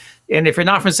University. And if you're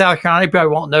not from South Carolina, you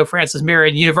probably won't know Francis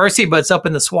Marion University, but it's up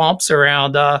in the swamps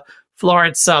around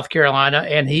Florence, South Carolina.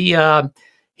 And he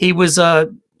was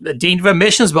the dean of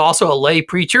admissions, but also a lay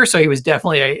preacher. So he was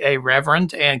definitely a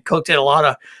reverend and cooked at a lot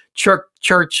of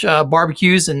church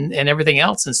barbecues and everything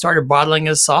else, and started bottling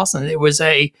his sauce. And it was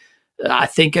I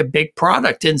think a big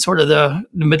product in sort of the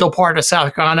middle part of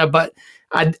South Carolina. But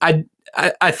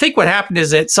I think what happened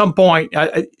is at some point,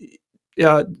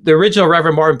 the original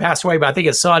Reverend Marvin passed away, but I think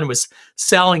his son was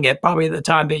selling it probably at the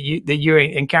time that you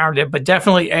encountered it. But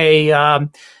definitely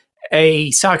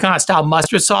a South Carolina style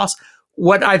mustard sauce.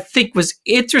 What I think was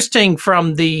interesting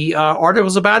from the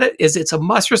articles about it is it's a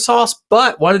mustard sauce,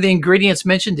 but one of the ingredients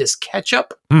mentioned is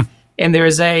ketchup. And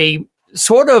there's a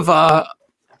sort of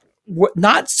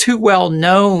not too well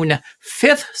known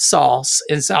fifth sauce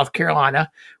in South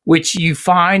Carolina, which you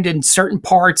find in certain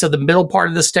parts of the middle part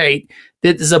of the state,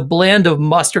 that is a blend of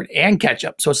mustard and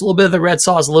ketchup. So it's a little bit of the red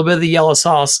sauce, a little bit of the yellow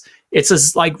sauce. It's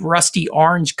this like rusty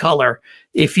orange color.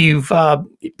 If you've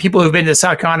people who've been to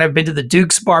South Carolina have been to the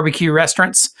Duke's barbecue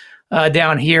restaurants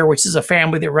down here, which is a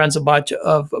family that runs a bunch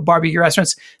of barbecue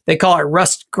restaurants. They call it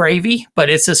rust gravy, but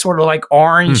it's this sort of like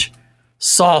orange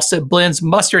sauce that blends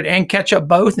mustard and ketchup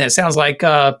both. And it sounds like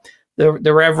the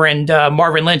Reverend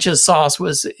Marvin Lynch's sauce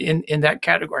was in that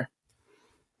category.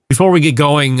 Before we get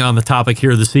going on the topic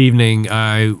here this evening,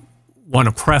 I want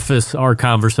to preface our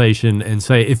conversation and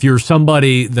say, if you're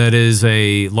somebody that is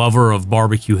a lover of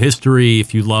barbecue history,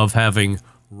 if you love having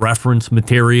reference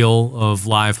material of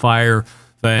live fire,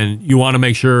 then you want to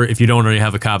make sure, if you don't already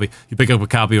have a copy, you pick up a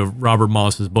copy of Robert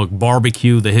Moss's book,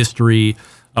 Barbecue, The History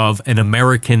of an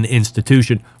American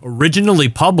Institution, originally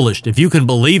published, if you can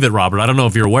believe it, Robert, I don't know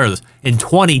if you're aware of this, in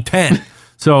 2010.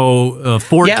 So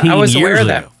 14 I was years aware of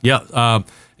ago. that. Yeah.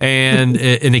 And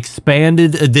an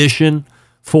expanded edition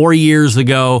 4 years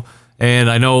ago, and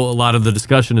I know a lot of the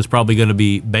discussion is probably going to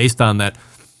be based on that.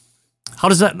 How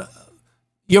does that?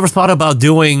 You ever thought about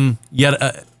doing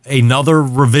yet another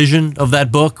revision of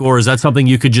that book, or is that something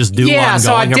you could just do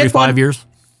ongoing every 5 years?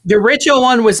 The original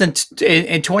one was in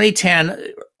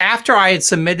 2010. After I had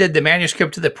submitted the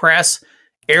manuscript to the press,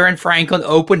 Aaron Franklin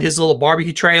opened his little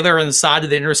barbecue trailer on the side of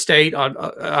the interstate on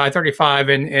I-35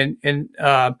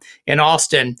 in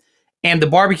Austin. And the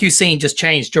barbecue scene just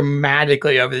changed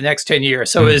dramatically over the next 10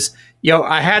 years. So it was,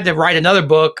 I had to write another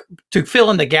book to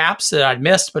fill in the gaps that I'd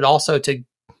missed, but also to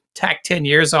tack 10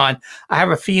 years on. I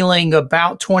have a feeling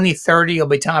about 2030 will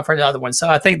be time for another one. So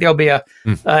I think there'll be a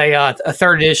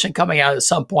third edition coming out at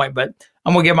some point, but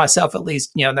I'm going to give myself at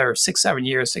least, another 6-7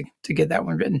 years to get that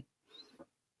one written.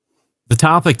 The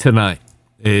topic tonight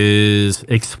is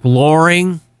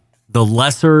exploring the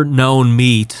lesser known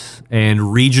meats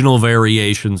and regional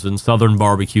variations in Southern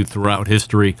barbecue throughout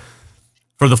history.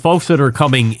 For the folks that are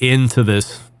coming into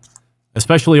this,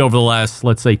 especially over the last,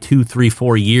 let's say, 2, 3,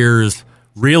 4 years,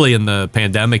 really in the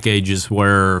pandemic ages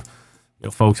where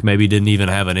folks maybe didn't even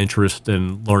have an interest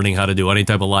in learning how to do any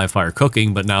type of live fire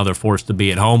cooking, but now they're forced to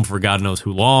be at home for God knows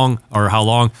how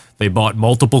long. They bought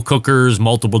multiple cookers,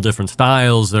 multiple different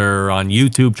styles. They're on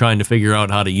YouTube trying to figure out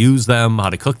how to use them, how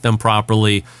to cook them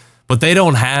properly. But they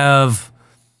don't have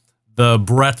the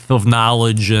breadth of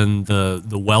knowledge and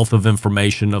the wealth of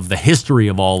information of the history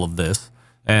of all of this.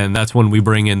 And that's when we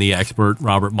bring in the expert,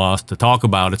 Robert Moss, to talk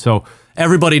about it. So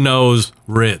everybody knows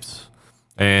ribs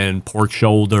and pork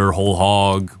shoulder, whole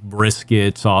hog,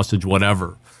 brisket, sausage,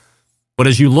 whatever. But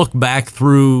as you look back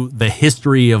through the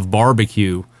history of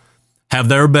barbecue, have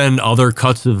there been other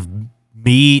cuts of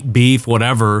meat, beef,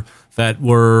 whatever, that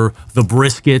were the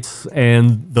briskets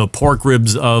and the pork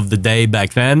ribs of the day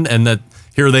back then, and that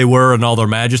here they were in all their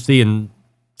majesty, and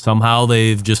somehow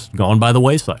they've just gone by the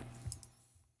wayside?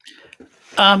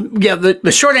 Yeah,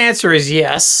 the short answer is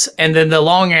yes, and then the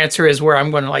long answer is where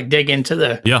I'm going to like dig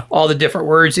into all the different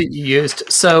words that you used.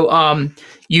 So,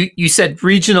 you said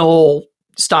regional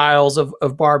styles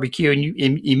of barbecue,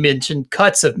 and you mentioned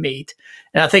cuts of meat,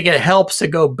 and I think it helps to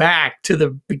go back to the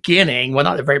beginning. Well,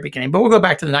 not the very beginning, but we'll go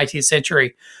back to the 19th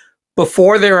century,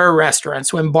 before there were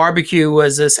restaurants, when barbecue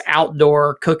was this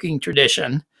outdoor cooking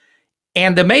tradition.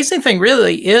 And the amazing thing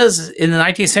really is in the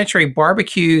 19th century,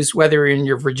 barbecues, whether in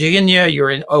your Virginia, you're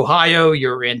in Ohio,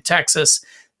 you're in Texas,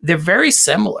 they're very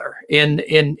similar in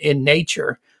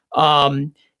nature.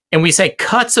 And we say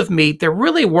cuts of meat, there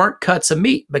really weren't cuts of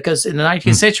meat, because in the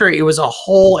 19th century, it was a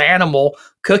whole animal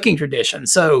cooking tradition.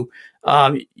 So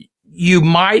you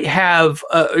might have,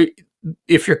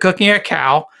 if you're cooking a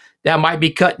cow, that might be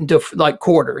cut into like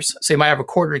quarters. So you might have a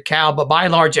quartered cow, but by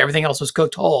and large, everything else was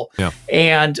cooked whole. Yeah.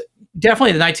 And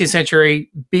definitely in the 19th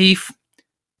century, beef,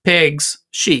 pigs,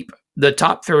 sheep, the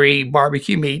top three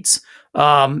barbecue meats,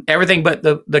 everything but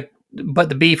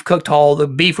the beef cooked whole. The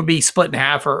beef would be split in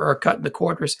half or cut into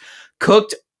quarters,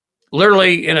 cooked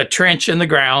literally in a trench in the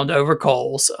ground over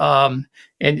coals. And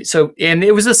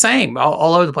it was the same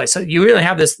all over the place. So you really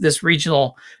have this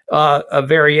regional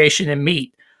variation in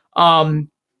meat.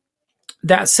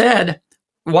 That said,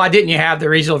 why didn't you have the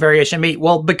regional variation in meat?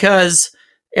 Well, because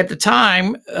at the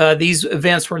time, these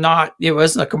events were not, it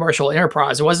wasn't a commercial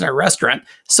enterprise. It wasn't a restaurant.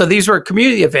 So these were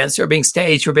community events that were being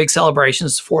staged for big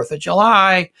celebrations, 4th of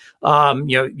July,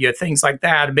 things like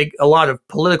that, a lot of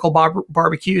political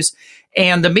barbecues.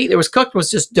 And the meat that was cooked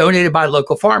was just donated by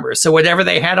local farmers. So whatever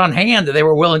they had on hand that they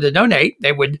were willing to donate,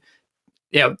 they would,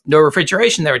 no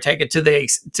refrigeration. They would take it to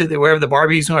the wherever the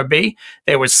barbecue's going to be.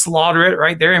 They would slaughter it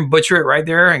right there and butcher it right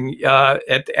there and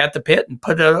at the pit and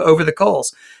put it over the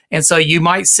coals. And so you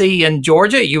might see in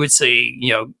Georgia, you would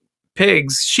see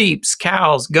pigs, sheep,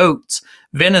 cows, goats,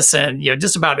 venison,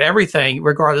 just about everything,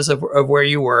 regardless of where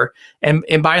you were.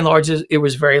 And by and large, it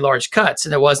was very large cuts.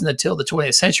 And it wasn't until the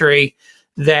 20th century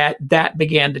that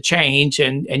began to change,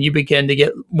 and you begin to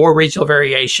get more regional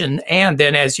variation. And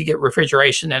then as you get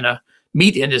refrigeration in a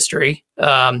meat industry,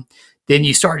 then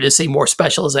you started to see more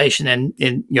specialization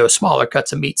in smaller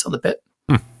cuts of meats on the pit.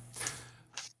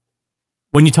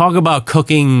 When you talk about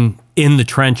cooking in the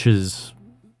trenches,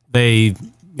 they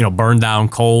burn down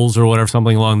coals or whatever,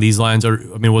 something along these lines. Or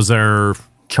was there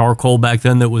charcoal back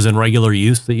then that was in regular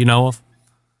use that you know of?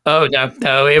 Oh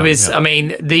no! It was.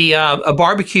 Yeah. A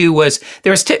barbecue was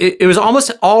it was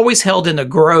almost always held in a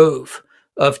grove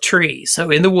of trees, so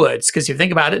in the woods. Because if you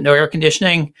think about it, no air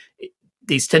conditioning.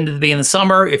 These tended to be in the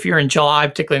summer. If you're in July,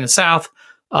 particularly in the South,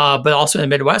 but also in the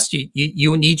Midwest,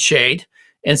 you need shade.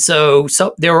 And so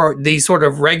there are these sort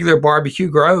of regular barbecue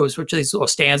groves, which are these little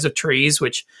stands of trees,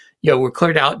 which were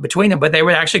cleared out between them. But they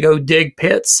would actually go dig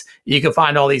pits. You can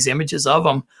find all these images of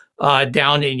them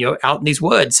down in out in these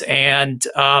woods, and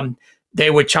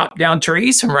they would chop down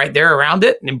trees from right there around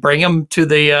it and bring them to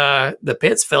the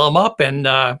pits, fill them up, and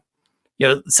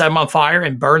set them on fire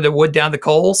and burn the wood down the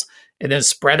coals, and then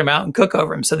spread them out and cook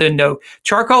over them. So then,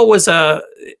 charcoal was a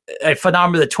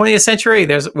phenomenon of the 20th century.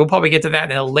 We'll probably get to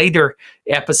that in a later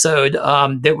episode.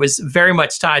 That was very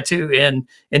much tied to in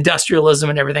industrialism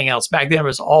and everything else. Back then, it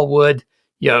was all wood,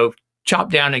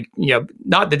 chopped down, and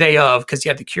not the day of because you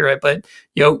had to cure it, but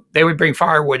they would bring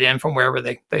firewood in from wherever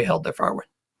they held their firewood.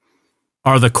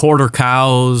 Are the quarter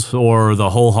cows or the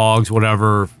whole hogs,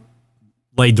 whatever,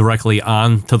 laid directly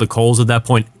onto the coals at that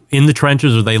point in the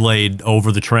trenches, or they laid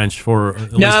over the trench for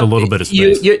at least a little bit of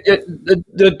space?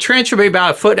 The trench would be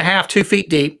about 1.5 feet, 2 feet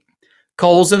deep,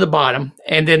 coals in the bottom,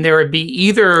 and then there would be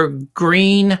either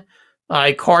green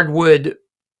hardwood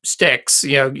sticks,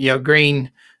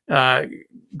 green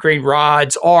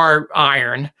rods, or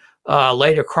iron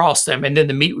laid across them, and then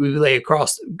the meat would be laid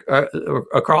across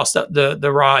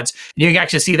the rods. And you can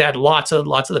actually see that lots of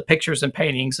the pictures and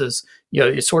paintings is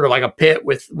it's sort of like a pit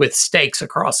with stakes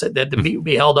across it that the meat would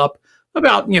be held up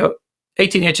about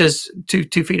 18 inches to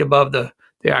 2 feet above the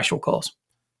actual coals.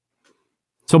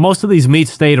 So most of these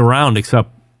meats stayed around, except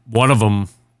one of them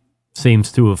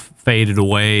seems to have faded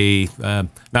away.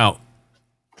 Now,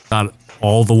 not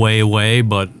all the way away,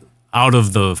 but out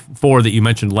of the four that you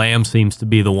mentioned, lamb seems to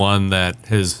be the one that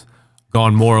has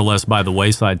gone more or less by the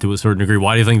wayside to a certain degree.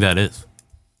 Why do you think that is?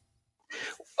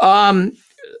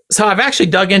 So I've actually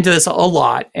dug into this a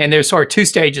lot, and there's sort of two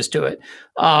stages to it.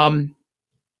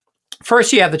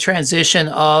 First, you have the transition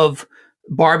of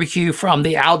barbecue from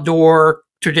the outdoor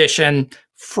tradition,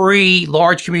 free,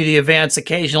 large community events,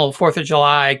 occasional 4th of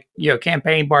July,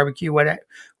 campaign barbecue,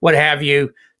 what have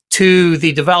you, to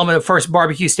the development of first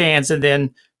barbecue stands and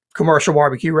then commercial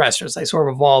barbecue restaurants. They sort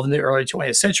of evolved in the early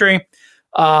 20th century.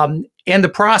 In the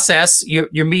process,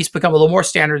 your meats become a little more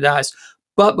standardized.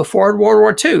 But before World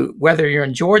War II, whether you're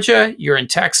in Georgia, you're in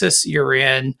Texas, you're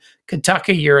in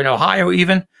Kentucky, you're in Ohio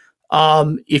even,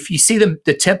 if you see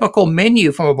the typical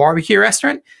menu from a barbecue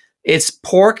restaurant, it's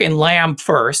pork and lamb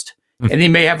first, and they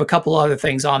may have a couple other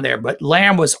things on there, but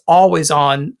lamb was always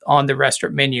on the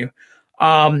restaurant menu.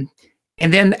 And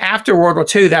then after World War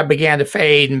II, that began to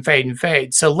fade and fade and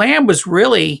fade. So lamb was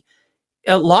really,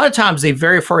 a lot of times, the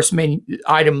very first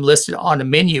item listed on the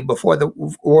menu before the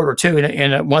World War II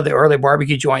in one of the early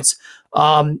barbecue joints.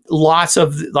 Lots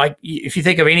of, like, if you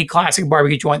think of any classic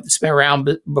barbecue joint that's been around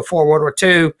before World War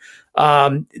II,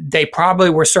 they probably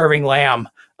were serving lamb,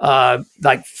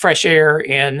 like Fresh Air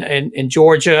in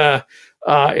Georgia,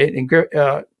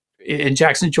 in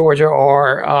Jackson, Georgia,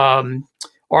 or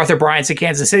Arthur Bryant's in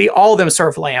Kansas City. All of them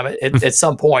served lamb at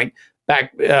some point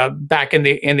back in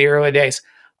the early days.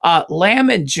 Lamb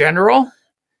in general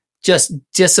just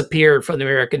disappeared from the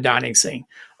American dining scene.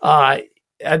 I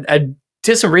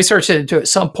did some research into it at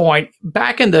some point.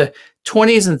 Back in the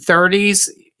 20s and 30s,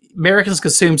 Americans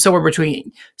consumed somewhere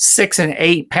between 6 and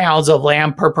 8 pounds of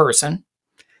lamb per person.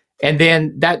 And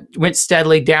then that went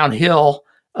steadily downhill,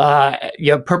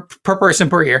 per person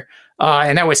per year.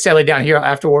 And that went steadily downhill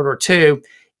after World War II.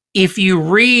 If you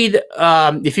read,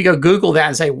 if you go Google that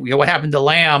and say, what happened to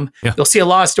lamb, you'll see a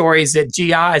lot of stories that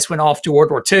GIs went off to World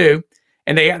War II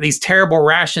and they got these terrible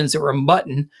rations that were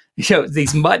mutton,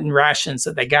 these mutton rations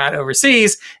that they got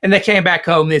overseas. And they came back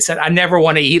home and they said, I never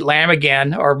want to eat lamb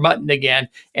again or mutton again,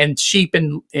 and sheep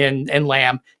and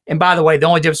lamb. And by the way, the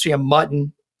only difference between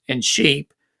mutton and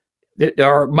sheep,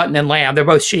 or mutton and lamb, they're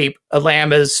both sheep. A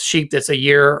lamb is sheep that's a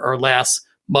year or less.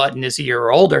 Mutton is a year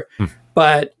or older.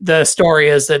 But the story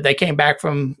is that they came back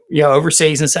from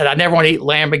overseas and said, I never want to eat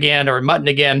lamb again or mutton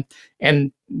again.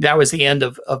 And that was the end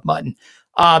of mutton.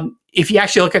 If you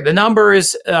actually look at the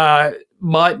numbers,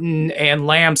 mutton and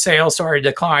lamb sales started to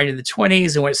decline in the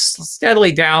 20s and went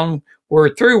steadily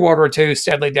downward through World War II,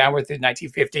 steadily downward through the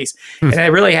 1950s. And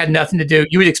it really had nothing to do.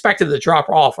 You would expect it to drop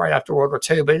off right after World War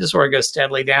II, but it just sort of goes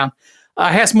steadily down.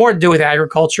 It has more to do with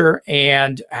agriculture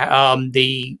and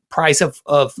the price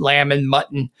of lamb and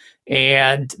mutton,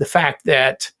 and the fact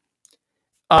that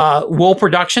wool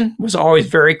production was always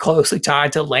very closely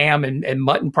tied to lamb and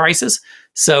mutton prices.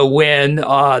 So when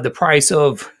the price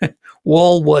of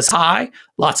wool was high,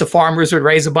 lots of farmers would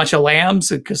raise a bunch of lambs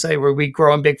because they would be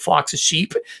growing big flocks of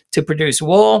sheep to produce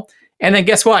wool. And then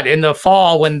guess what? In the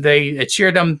fall, when they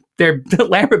sheared them, their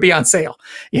lamb would be on sale.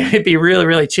 It'd be really,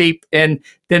 really cheap. And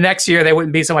the next year, there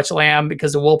wouldn't be so much lamb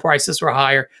because the wool prices were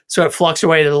higher. So it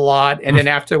fluctuated a lot. And then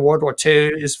after World War II,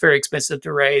 it was very expensive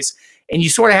to raise. And you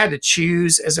sort of had to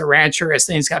choose as a rancher as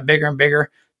things got bigger and bigger.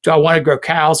 Do I want to grow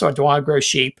cows or do I want to grow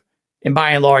sheep? And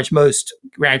by and large, most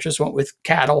ranchers went with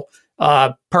cattle.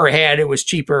 Per head, it was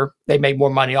cheaper. They made more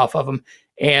money off of them.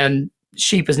 And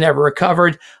sheep has never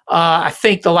recovered. I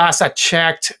think the last I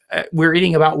checked, we're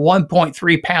eating about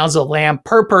 1.3 pounds of lamb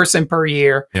per person per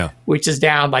year, which is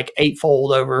down like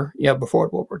 8-fold over, before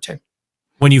World War II.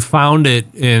 When you found it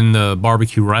in the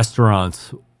barbecue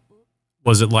restaurants,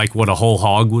 was it like what a whole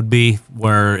hog would be,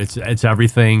 where it's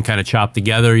everything kind of chopped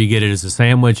together? You get it as a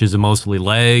sandwich? Is it mostly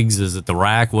legs? Is it the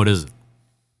rack? What is it?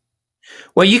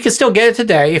 Well, you can still get it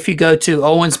today if you go to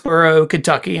Owensboro,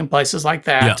 Kentucky, and places like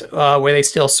that, where they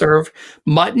still serve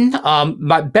mutton.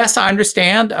 But best I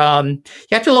understand, you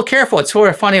have to be a little careful. It's sort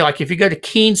of funny. Like if you go to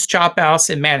Keen's Chop House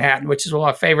in Manhattan, which is one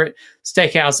of my favorite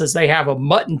steakhouses, they have a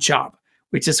mutton chop,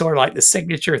 which is sort of like the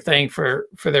signature thing for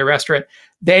their restaurant.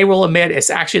 They will admit it's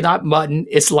actually not mutton,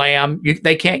 it's lamb.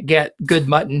 They can't get good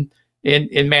mutton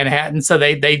in Manhattan, so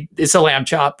it's a lamb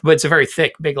chop, but it's a very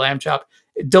thick, big lamb chop.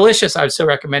 Delicious. I would still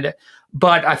recommend it.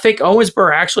 But I think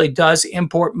Owensboro actually does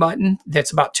import mutton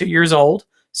that's about 2 years old.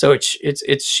 So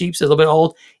it's sheep's a little bit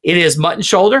old. It is mutton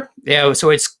shoulder. So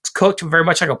it's cooked very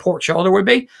much like a pork shoulder would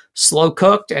be, slow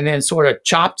cooked and then sort of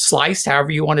chopped, sliced,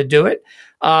 however you want to do it.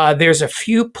 There's a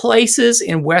few places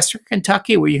in Western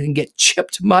Kentucky where you can get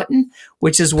chipped mutton,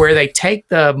 which is where they take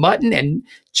the mutton and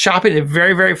chop it in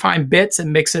very, very fine bits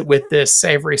and mix it with this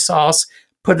savory sauce,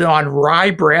 put it on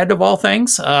rye bread of all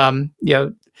things,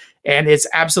 and it's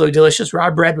absolutely delicious.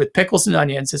 Rye bread with pickles and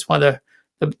onions. It's one of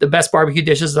the best barbecue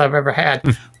dishes I've ever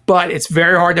had. But it's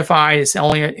very hard to find. It's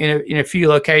only in a few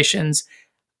locations.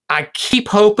 I keep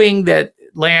hoping that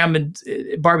lamb and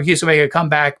barbecues will make a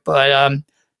comeback, but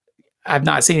I've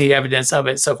not seen any evidence of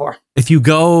it so far. If you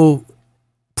go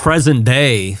present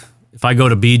day, if I go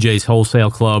to BJ's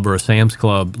Wholesale Club or a Sam's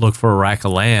Club, look for a rack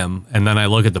of lamb, and then I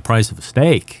look at the price of a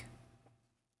steak,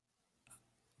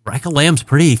 rack of lamb's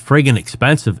pretty friggin'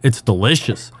 expensive. It's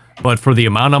delicious, but for the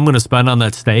amount I'm going to spend on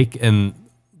that steak and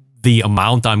the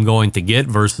amount I'm going to get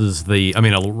versus a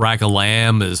rack of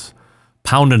lamb is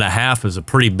pound and a half is a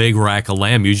pretty big rack of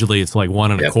lamb. Usually it's like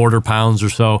 1.25 pounds or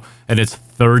so, and it's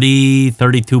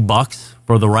 $32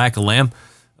 for the rack of lamb.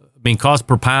 I mean, cost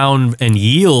per pound and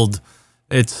yield,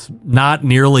 it's not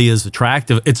nearly as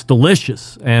attractive. It's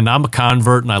delicious, and I'm a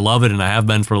convert, and I love it, and I have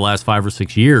been for the last 5 or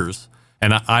 6 years,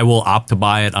 and I will opt to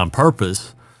buy it on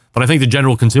purpose. But I think the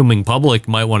general consuming public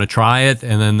might want to try it,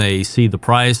 and then they see the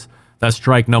price. That's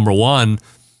strike number one.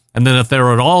 And then if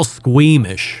they're at all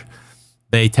squeamish,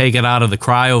 they take it out of the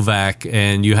cryovac,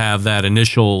 and you have that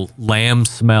initial lamb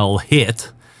smell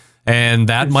hit, and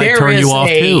that might turn you off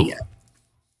too.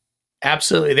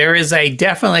 Absolutely. There is a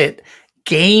definite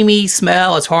gamey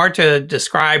smell. It's hard to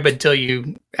describe until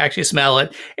you actually smell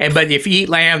it. But if you eat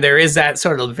lamb, there is that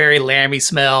sort of very lamby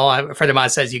smell. A friend of mine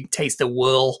says you can taste the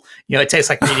wool. It tastes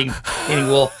like eating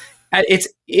wool.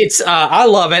 It's I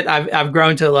love it. I've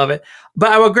grown to love it.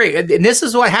 But I would agree. And this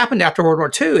is what happened after World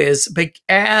War II is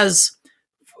as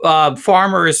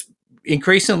farmers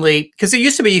increasingly, because it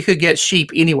used to be you could get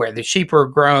sheep anywhere. The sheep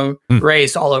were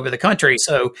raised all over the country.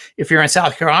 So if you're in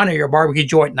South Carolina, you're a barbecue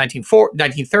joint in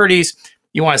 1930s,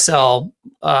 you want to sell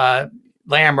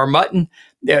lamb or mutton,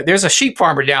 there's a sheep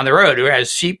farmer down the road who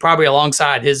has sheep probably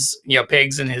alongside his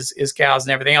pigs and his cows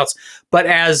and everything else. But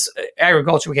as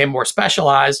agriculture became more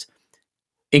specialized,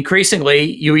 increasingly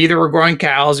you either were growing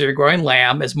cows or you're growing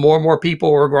lamb. As more and more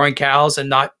people were growing cows and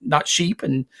not sheep,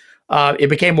 and it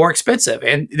became more expensive.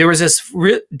 And there was this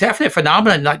definite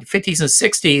phenomenon in the 50s and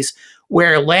 60s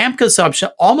where lamb consumption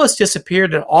almost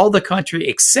disappeared in all the country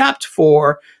except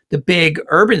for the big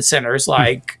urban centers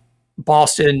like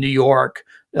Boston, New York,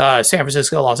 San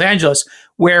Francisco, Los Angeles,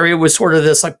 where it was sort of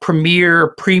this like premier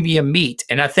premium meat.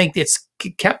 And I think it's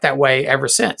kept that way ever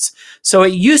since. So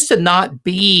it used to not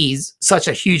be such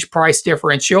a huge price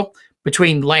differential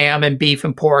between lamb and beef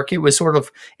and pork. It was sort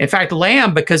of, in fact,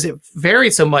 lamb, because it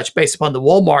varied so much based upon the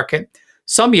wool market,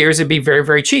 some years it'd be very,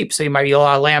 very cheap. So you might eat a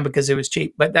lot of lamb because it was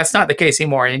cheap, but that's not the case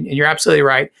anymore. And you're absolutely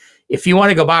right. If you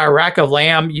want to go buy a rack of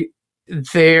lamb,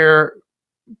 they're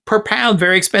per pound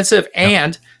very expensive,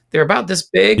 and they're about this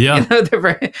big. Yeah.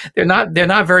 They're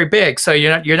not very big. So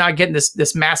you're not getting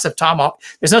this massive tomahawk.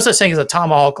 There's no such thing as a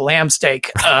tomahawk lamb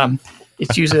steak.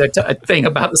 It's usually a thing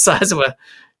about the size of a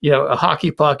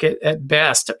hockey puck at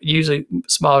best, usually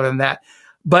smaller than that.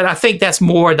 But I think that's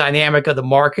more dynamic of the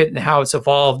market and how it's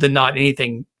evolved than not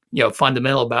anything,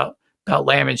 fundamental about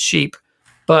lamb and sheep.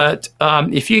 But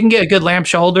if you can get a good lamb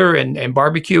shoulder and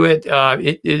barbecue it,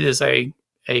 it is a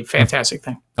fantastic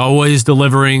thing. Always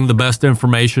delivering the best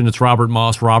information. It's Robert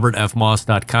Moss,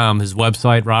 robertfmoss.com, his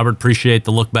website. Robert, appreciate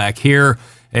the look back here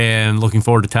and looking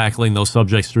forward to tackling those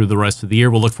subjects through the rest of the year.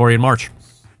 We'll look for you in March.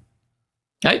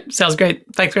 Hey, sounds great.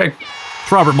 Thanks, Greg.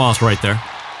 It's Robert Moss right there.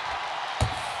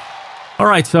 All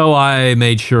right, so I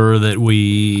made sure that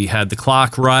we had the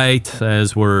clock right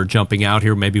as we're jumping out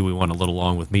here. Maybe we went a little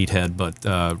long with Meathead, but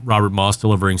Robert Moss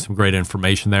delivering some great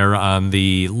information there on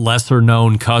the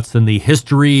lesser-known cuts in the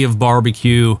history of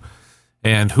barbecue.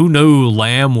 And who knew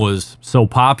lamb was so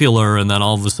popular and then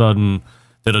all of a sudden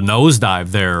did a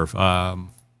nosedive there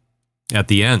at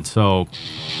the end. So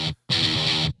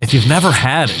if you've never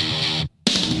had it,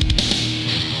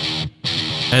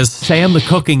 as Sam the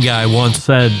cooking guy once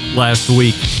said last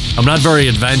week, I'm not very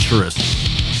adventurous.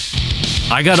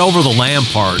 I got over the lamb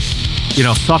part.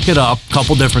 Suck it up a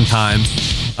couple different times.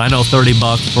 I know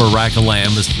 $30 for a rack of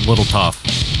lamb is a little tough.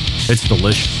 It's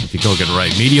delicious if you cook it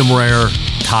right. Medium rare,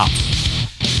 tops.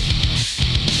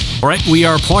 All right, we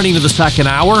are pointing to the second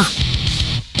hour.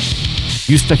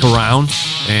 You stick around,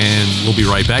 and we'll be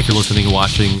right back. You're listening and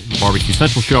watching the Barbecue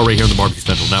Central show right here on the Barbecue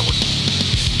Central Network.